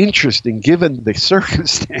very interesting given the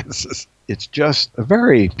circumstances. It's just a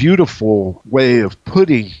very beautiful way of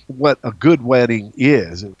putting what a good wedding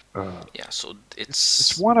is. So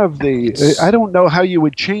it's one of the, I don't know how you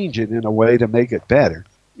would change it in a way to make it better.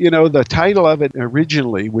 The title of it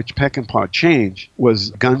originally, which Peckinpah changed,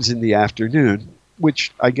 was Guns in the Afternoon,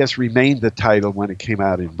 which I guess remained the title when it came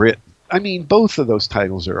out in Britain. Both of those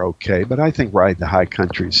titles are okay, but I think Ride the High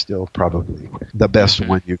Country is still probably the best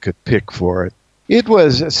one you could pick for it. It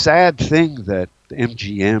was a sad thing that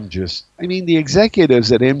MGM the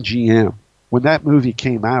executives at MGM, when that movie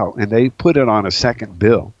came out and they put it on a second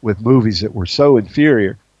bill with movies that were so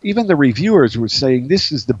inferior, even the reviewers were saying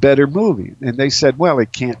this is the better movie. And they said, well,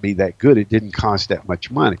 it can't be that good. It didn't cost that much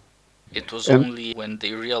money. It was only when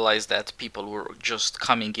they realized that people were just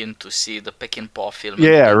coming in to see the Peckinpah film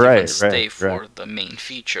and stay for the main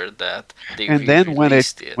feature that they and then when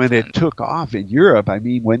it took off in Europe, I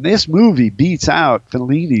mean, when this movie beats out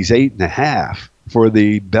Fellini's 8.5 for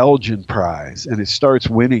the Belgian prize, and it starts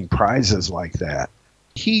winning prizes like that,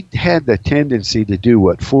 he had the tendency to do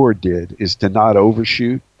what Ford did, is to not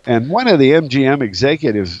overshoot. And one of the MGM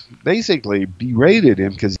executives basically berated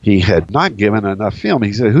him because he had not given enough film.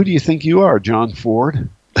 He said, who do you think you are, John Ford?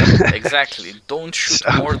 Exactly. Don't shoot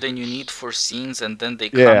more than you need for scenes, and then they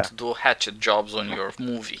can't do hatchet jobs on your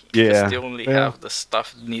movie. Because they only have the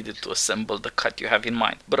stuff needed to assemble the cut you have in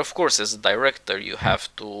mind. But of course, as a director, you have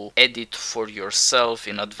to edit for yourself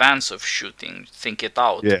in advance of shooting. Think it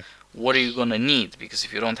out. Yeah. What are you going to need? Because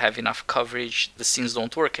if you don't have enough coverage, the scenes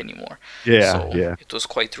don't work anymore. It was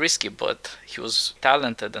quite risky, but he was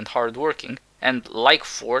talented and hardworking. And like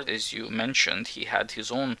Ford, as you mentioned, he had his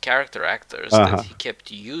own character actors that he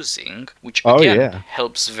kept using, which again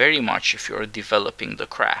helps very much if you're developing the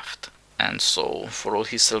craft. And so, for all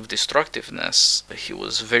his self-destructiveness, he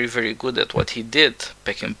was very, very good at what he did,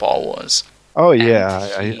 Peckinpah was. Oh,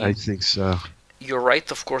 yeah, I think so. You're right,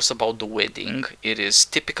 of course, about the wedding. It is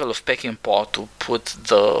typical of Peckinpah to put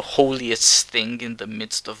the holiest thing in the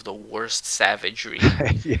midst of the worst savagery.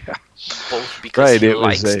 Both because he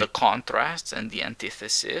likes the contrasts and the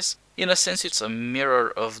antithesis. In a sense, it's a mirror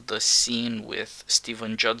of the scene with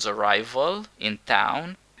Stephen Judd's arrival in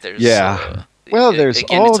town. There's there's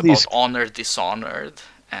again, all it's these... about honored, dishonored,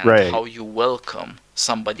 and how you welcome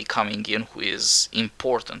somebody coming in who is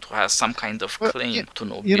important, who has some kind of claim to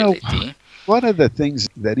nobility. One of the things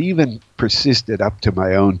that even persisted up to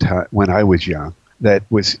my own time when I was young, that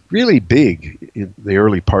was really big in the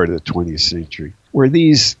early part of the 20th century, were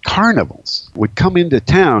these carnivals would come into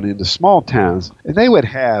town, into small towns, and they would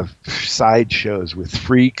have sideshows with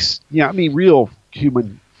freaks. Real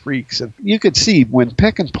human freaks. And you could see when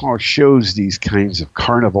Peckinpah shows these kinds of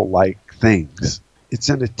carnival-like things, it's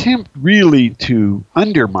an attempt really to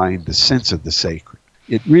undermine the sense of the sacred.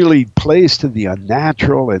 It really plays to the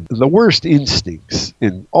unnatural and the worst instincts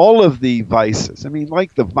in all of the vices. I mean,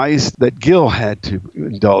 like the vice that Gil had to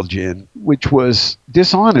indulge in, which was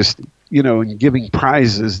dishonesty, in giving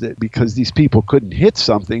prizes that because these people couldn't hit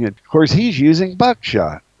something. And of course, he's using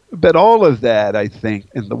buckshot. But all of that, I think,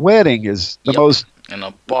 in the wedding is the most... In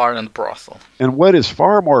a bar and brothel. And what is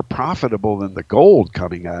far more profitable than the gold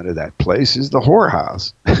coming out of that place is the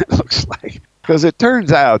whorehouse, it looks like. Because it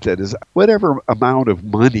turns out that is whatever amount of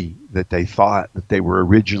money that they thought that they were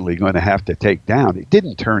originally going to have to take down, it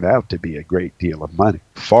didn't turn out to be a great deal of money,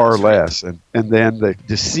 far less. And then the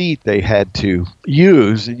deceit they had to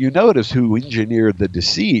use, and you notice who engineered the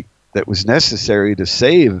deceit that was necessary to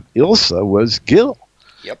save Ilsa was Gil.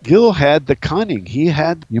 Yep. Gil had the cunning. He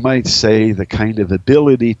had, you might say, the kind of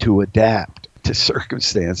ability to adapt to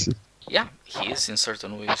circumstances. Yeah, he is in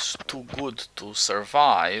certain ways too good to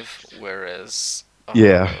survive, whereas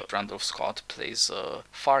Randolph Scott plays a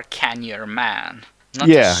far cannier man. Not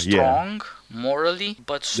as strong morally,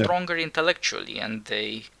 but stronger intellectually, and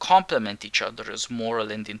they complement each other as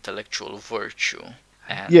moral and intellectual virtue.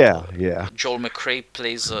 And Joel McCrea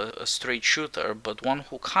plays a straight shooter, but one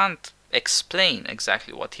who can't explain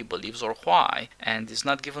exactly what he believes or why, and is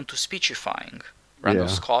not given to speechifying. Randall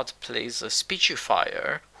Scott plays a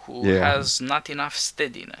speechifier who has not enough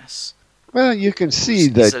steadiness. Well, you can see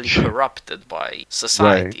that easily corrupted by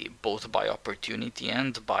society, both by opportunity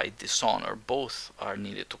and by dishonor. Both are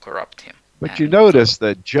needed to corrupt him. But you notice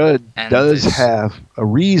that Judd does have a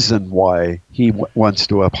reason why he wants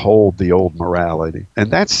to uphold the old morality,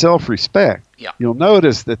 and that's self-respect. Yeah. You'll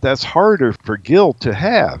notice that that's harder for Gil to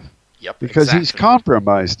have. Yep, because he's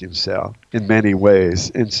compromised himself in many ways.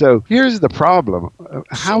 And so here's the problem.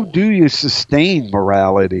 How do you sustain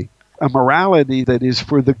morality? A morality that is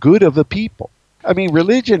for the good of a people. I mean,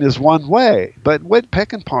 religion is one way, but what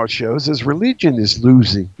Peckinpah shows is religion is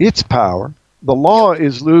losing its power. The law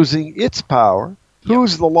is losing its power.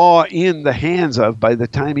 Who's the law in the hands of by the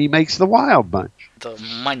time he makes the Wild Bunch? The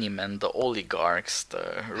moneymen, the oligarchs,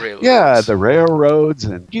 the railroads. Yeah, the railroads.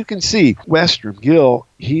 And you can see Westrom Gil,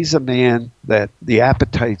 he's a man that the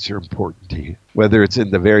appetites are important to him. Whether it's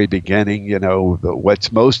in the very beginning,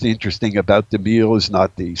 what's most interesting about the meal is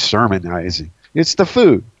not the sermonizing. It's the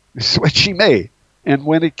food. It's what she made. And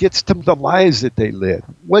when it gets to the lives that they live,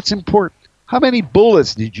 what's important? How many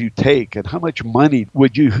bullets did you take, and how much money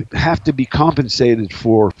would you have to be compensated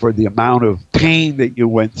for the amount of pain that you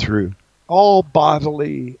went through? all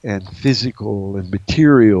bodily and physical and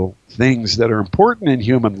material things that are important in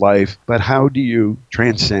human life, but how do you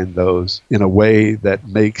transcend those in a way that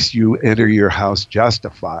makes you enter your house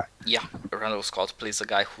justified? Yeah, Randall Scott plays a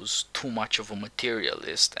guy who's too much of a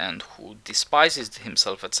materialist and who despises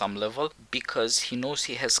himself at some level because he knows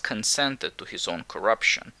he has consented to his own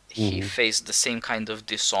corruption. He faced the same kind of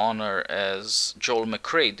dishonor as Joel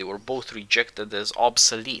McCrea. They were both rejected as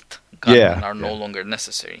obsolete. Gunmen are no longer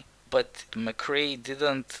necessary. But McCrea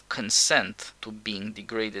didn't consent to being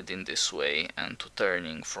degraded in this way and to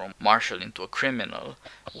turning from marshal into a criminal,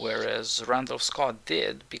 whereas Randolph Scott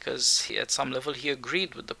did because at some level he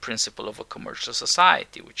agreed with the principle of a commercial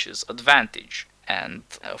society, which is advantage. And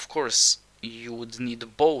of course, you would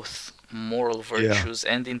need both moral virtues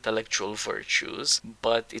and intellectual virtues,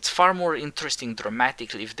 but it's far more interesting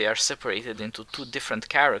dramatically if they are separated into two different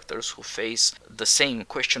characters who face the same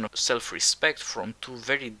question of self-respect from two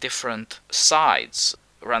very different sides.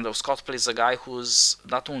 Randall Scott plays a guy who's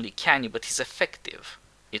not only canny, but he's effective.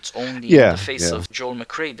 It's only in the face of Joel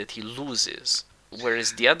McCrea that he loses.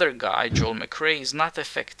 Whereas the other guy, Joel McCrea, is not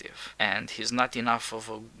effective, and he's not enough of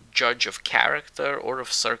a judge of character or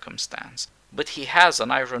of circumstance. But he has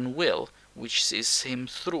an iron will which sees him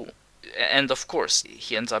through. And of course,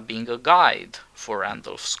 he ends up being a guide for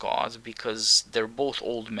Randolph Scott because they're both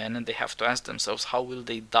old men and they have to ask themselves, how will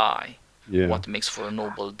they die? What makes for a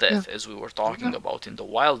noble death? As we were talking about in the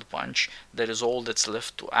Wild Bunch, that is all that's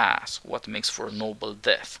left to ask. What makes for a noble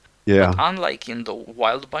death? But unlike in the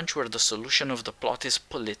Wild Bunch, where the solution of the plot is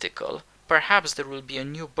political, perhaps there will be a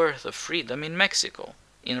new birth of freedom in Mexico.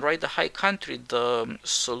 In Ride the High Country, the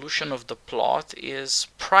solution of the plot is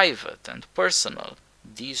private and personal.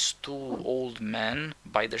 These two old men,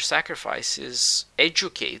 by their sacrifices,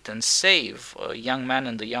 educate and save a young man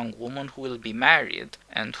and a young woman who will be married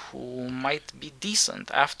and who might be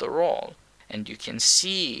decent after all. And you can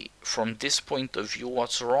see from this point of view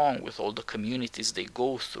what's wrong with all the communities they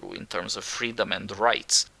go through in terms of freedom and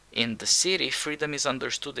rights. In the city, freedom is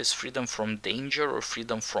understood as freedom from danger or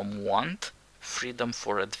freedom from want, freedom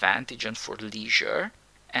for advantage and for leisure,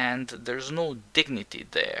 and there's no dignity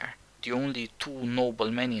there. The only two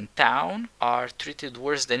noble men in town are treated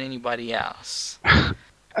worse than anybody else.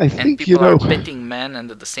 I think, and people are betting men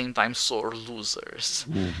and at the same time sore losers.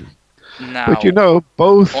 Now, but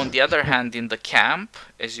both... On the other hand, in the camp,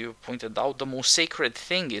 as you pointed out, the most sacred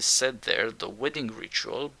thing is said there, the wedding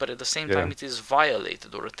ritual, but at the same time it is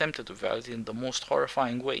violated or attempted to violate in the most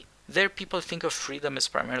horrifying way. There people think of freedom as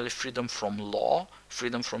primarily freedom from law,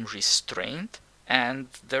 freedom from restraint, and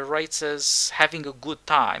their rights as having a good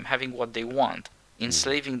time, having what they want,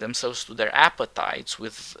 enslaving themselves to their appetites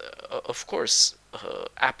with, of course,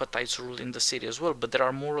 appetites rule in the city as well, but there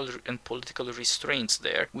are moral and political restraints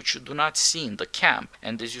there which you do not see in the camp.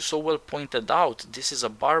 And as you so well pointed out, this is a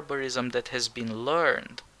barbarism that has been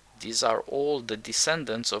learned. These are all the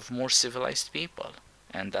descendants of more civilized people.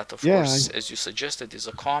 And that, of course, as you suggested, is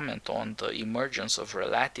a comment on the emergence of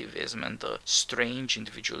relativism and the strange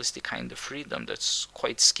individualistic kind of freedom that's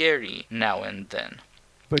quite scary now and then.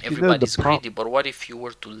 But everybody's greedy, but what if you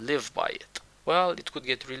were to live by it? Well, it could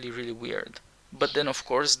get really, really weird. But then, of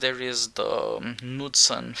course, there is the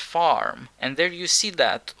Knudsen farm. And there you see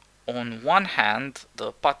that, on one hand,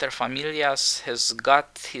 the paterfamilias has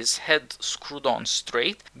got his head screwed on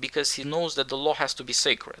straight because he knows that the law has to be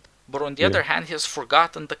sacred. But on the other hand, he has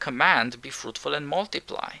forgotten the command, be fruitful and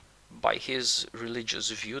multiply. By his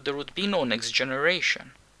religious view, there would be no next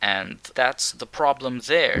generation. And that's the problem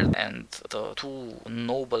there. And the two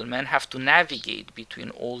noble men have to navigate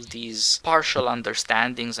between all these partial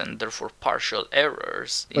understandings and therefore partial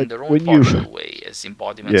errors in their own partial way as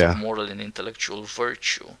embodiments of moral and intellectual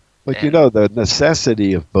virtue. But the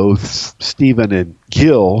necessity of both Stephen and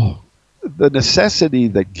Gil, the necessity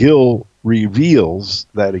that Gil reveals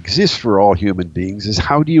that exists for all human beings is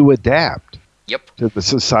how do you adapt to the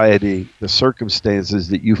society, the circumstances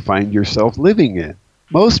that you find yourself living in.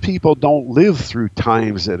 Most people don't live through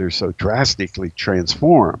times that are so drastically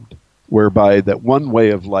transformed, whereby that one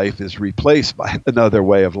way of life is replaced by another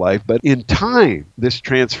way of life. But in time, this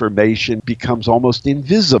transformation becomes almost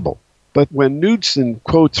invisible. But when Knudsen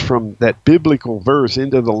quotes from that biblical verse,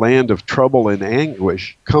 into the land of trouble and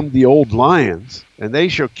anguish come the old lions, and they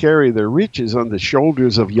shall carry their riches on the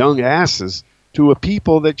shoulders of young asses to a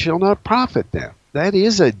people that shall not profit them. That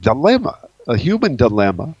is a dilemma, a human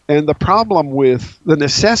dilemma. And the problem with the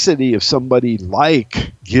necessity of somebody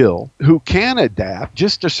like Gil, who can adapt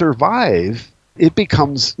just to survive, it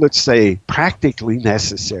becomes, let's say, practically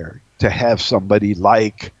necessary to have somebody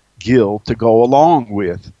like Gil to go along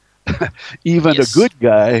with. Even a good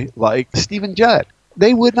guy like Stephen Judd.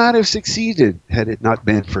 They would not have succeeded had it not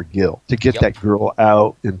been for Gil to get that girl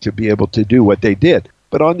out and to be able to do what they did.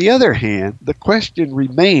 But on the other hand, the question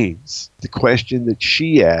remains, the question that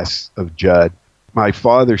she asks of Judd. My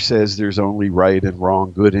father says there's only right and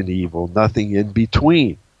wrong, good and evil, nothing in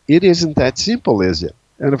between. It isn't that simple, is it?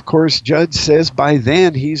 And of course, Judd says by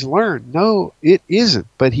then he's learned. No, it isn't.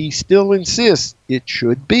 But he still insists it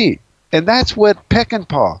should be. And that's what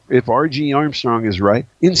Peckinpah, if R.G. Armstrong is right,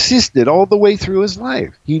 insisted all the way through his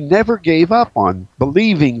life. He never gave up on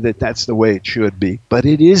believing that that's the way it should be, but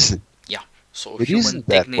it isn't. Yeah, so it human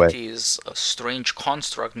dignity is a strange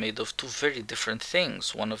construct made of two very different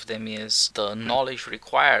things. One of them is the knowledge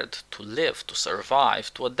required to live, to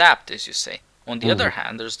survive, to adapt, as you say. On the other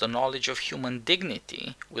hand, there's the knowledge of human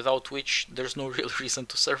dignity, without which there's no real reason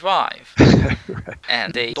to survive. Right.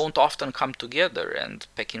 And they don't often come together, and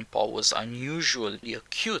Peckinpah was unusually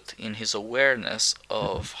acute in his awareness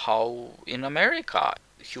of how, in America,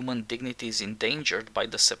 human dignity is endangered by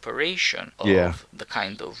the separation of the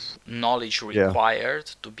kind of knowledge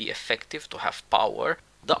required to be effective, to have power,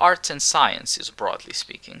 the arts and sciences, broadly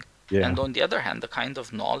speaking. And on the other hand, the kind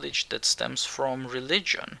of knowledge that stems from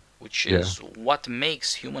religion, which is what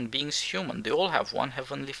makes human beings human. They all have one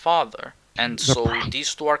heavenly father. And so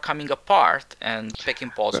these two are coming apart, and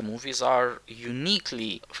Peckinpah's movies are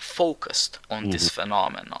uniquely focused on this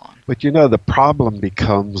phenomenon. But you know, the problem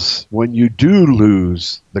becomes when you do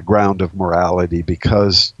lose the ground of morality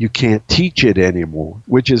because you can't teach it anymore,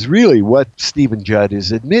 which is really what Stephen Judd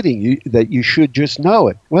is admitting, that you should just know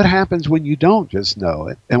it. What happens when you don't just know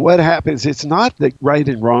it? And what happens, it's not that right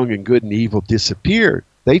and wrong and good and evil disappeared.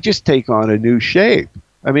 They just take on a new shape.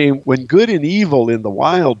 I mean, when good and evil in the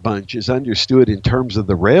Wild Bunch is understood in terms of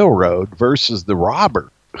the railroad versus the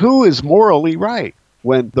robber, who is morally right?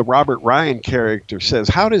 When the Robert Ryan character says,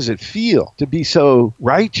 how does it feel to be so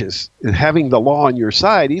righteous and having the law on your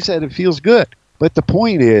side? He said it feels good. But the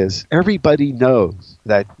point is, everybody knows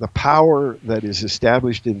that the power that is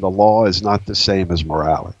established in the law is not the same as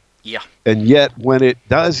morality. Yeah. And yet, when it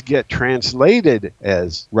does get translated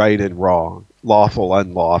as right and wrong, lawful,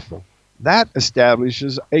 unlawful, that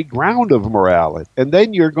establishes a ground of morality. And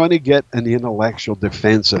then you're going to get an intellectual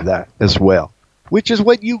defense of that as well, which is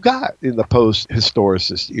what you got in the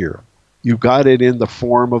post-historicist era. You got it in the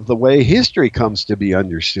form of the way history comes to be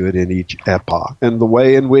understood in each epoch, and the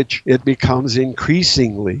way in which it becomes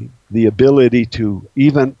increasingly the ability to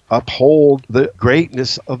even uphold the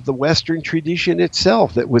greatness of the Western tradition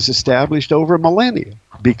itself that was established over millennia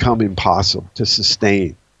become impossible to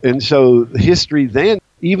sustain. And so history then,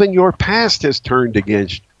 even your past has turned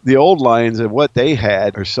against the old lines, and what they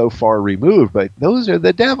had are so far removed, but those are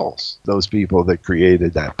the devils, those people that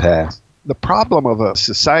created that past. The problem of a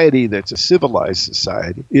society that's a civilized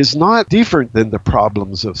society is not different than the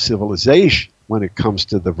problems of civilization when it comes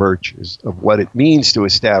to the virtues of what it means to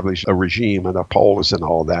establish a regime and a polis and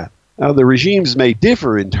all that. Now, the regimes may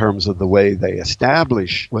differ in terms of the way they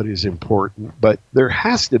establish what is important, but there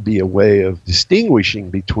has to be a way of distinguishing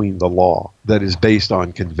between the law that is based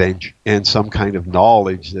on convention and some kind of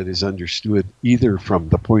knowledge that is understood either from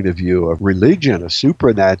the point of view of religion, a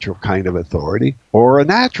supernatural kind of authority, or a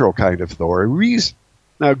natural kind of authority, reason.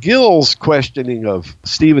 Now, Gil's questioning of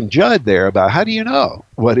Stephen Judd there about how do you know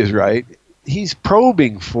what is right, he's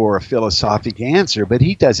probing for a philosophic answer, but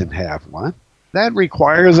he doesn't have one. That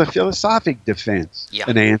requires a philosophic defense,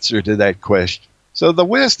 an answer to that question. So the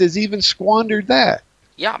West has even squandered that.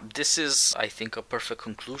 Yeah, this is, I think, a perfect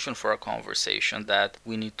conclusion for our conversation, that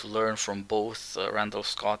we need to learn from both Randolph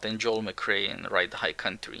Scott and Joel McCrea in Ride the High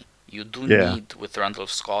Country. You do need, with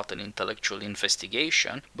Randolph Scott, an intellectual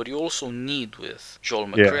investigation, but you also need, with Joel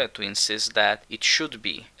McCrea, to insist that it should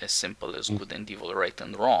be as simple as good and evil, right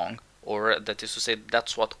and wrong, or that is to say,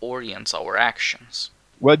 that's what orients our actions.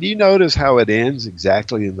 Well, do you notice how it ends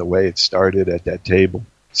exactly in the way it started at that table?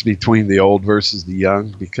 It's between the old versus the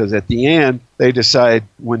young, because at the end, they decide,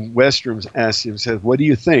 when Westrum's asks him, says, what do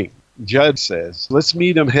you think? Judd says, let's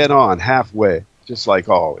meet him head on, halfway, just like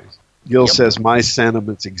always. Gil says, my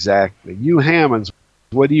sentiments exactly. You Hammonds,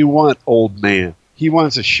 what do you want, old man? He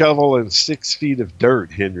wants a shovel and 6 feet of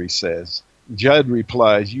dirt, Henry says. Judd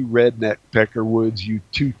replies, you redneck peckerwoods, you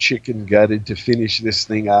too chicken-gutted to finish this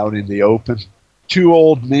thing out in the open. 2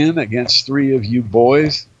 old men against 3 of you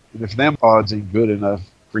boys, and if them odds ain't good enough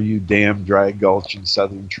for you damn dry gulch and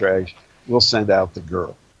southern trash, we'll send out the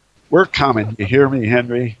girl. We're coming, you hear me,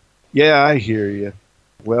 Henry? Yeah, I hear you.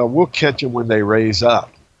 Well, we'll catch 'em when they raise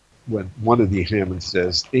up. When one of the Hammonds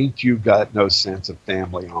says, ain't you got no sense of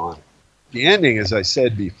family honor? The ending, as I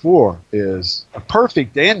said before, is a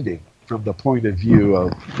perfect ending from the point of view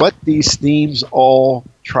of what these themes all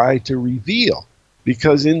try to reveal.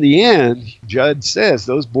 Because in the end, Judd says,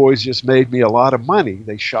 those boys just made me a lot of money.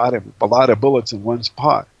 They shot him a lot of bullets in one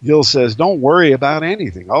spot. Gil says, don't worry about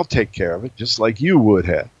anything. I'll take care of it, just like you would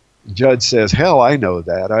have. Judd says, hell, I know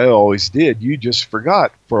that. I always did. You just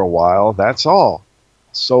forgot for a while. That's all.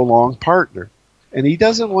 So long, partner. And he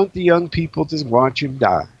doesn't want the young people to watch him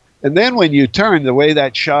die. And then when you turn, the way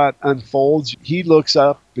that shot unfolds, he looks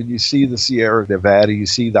up and you see the Sierra Nevada, you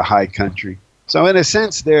see the high country. So in a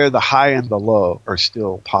sense there, the high and the low are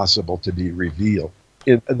still possible to be revealed.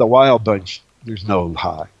 In the Wild Bunch, there's no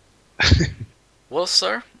high. Well,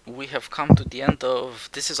 sir, we have come to the end of...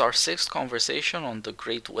 This is our 6th conversation on the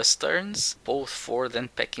Great Westerns, both Ford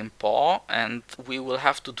and Peckinpah, and we will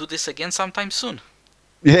have to do this again sometime soon.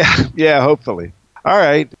 Yeah, hopefully. All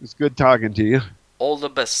right, it's good talking to you. All the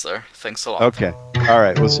best, sir. Thanks a lot. Okay. All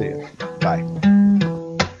right, we'll see you. Bye.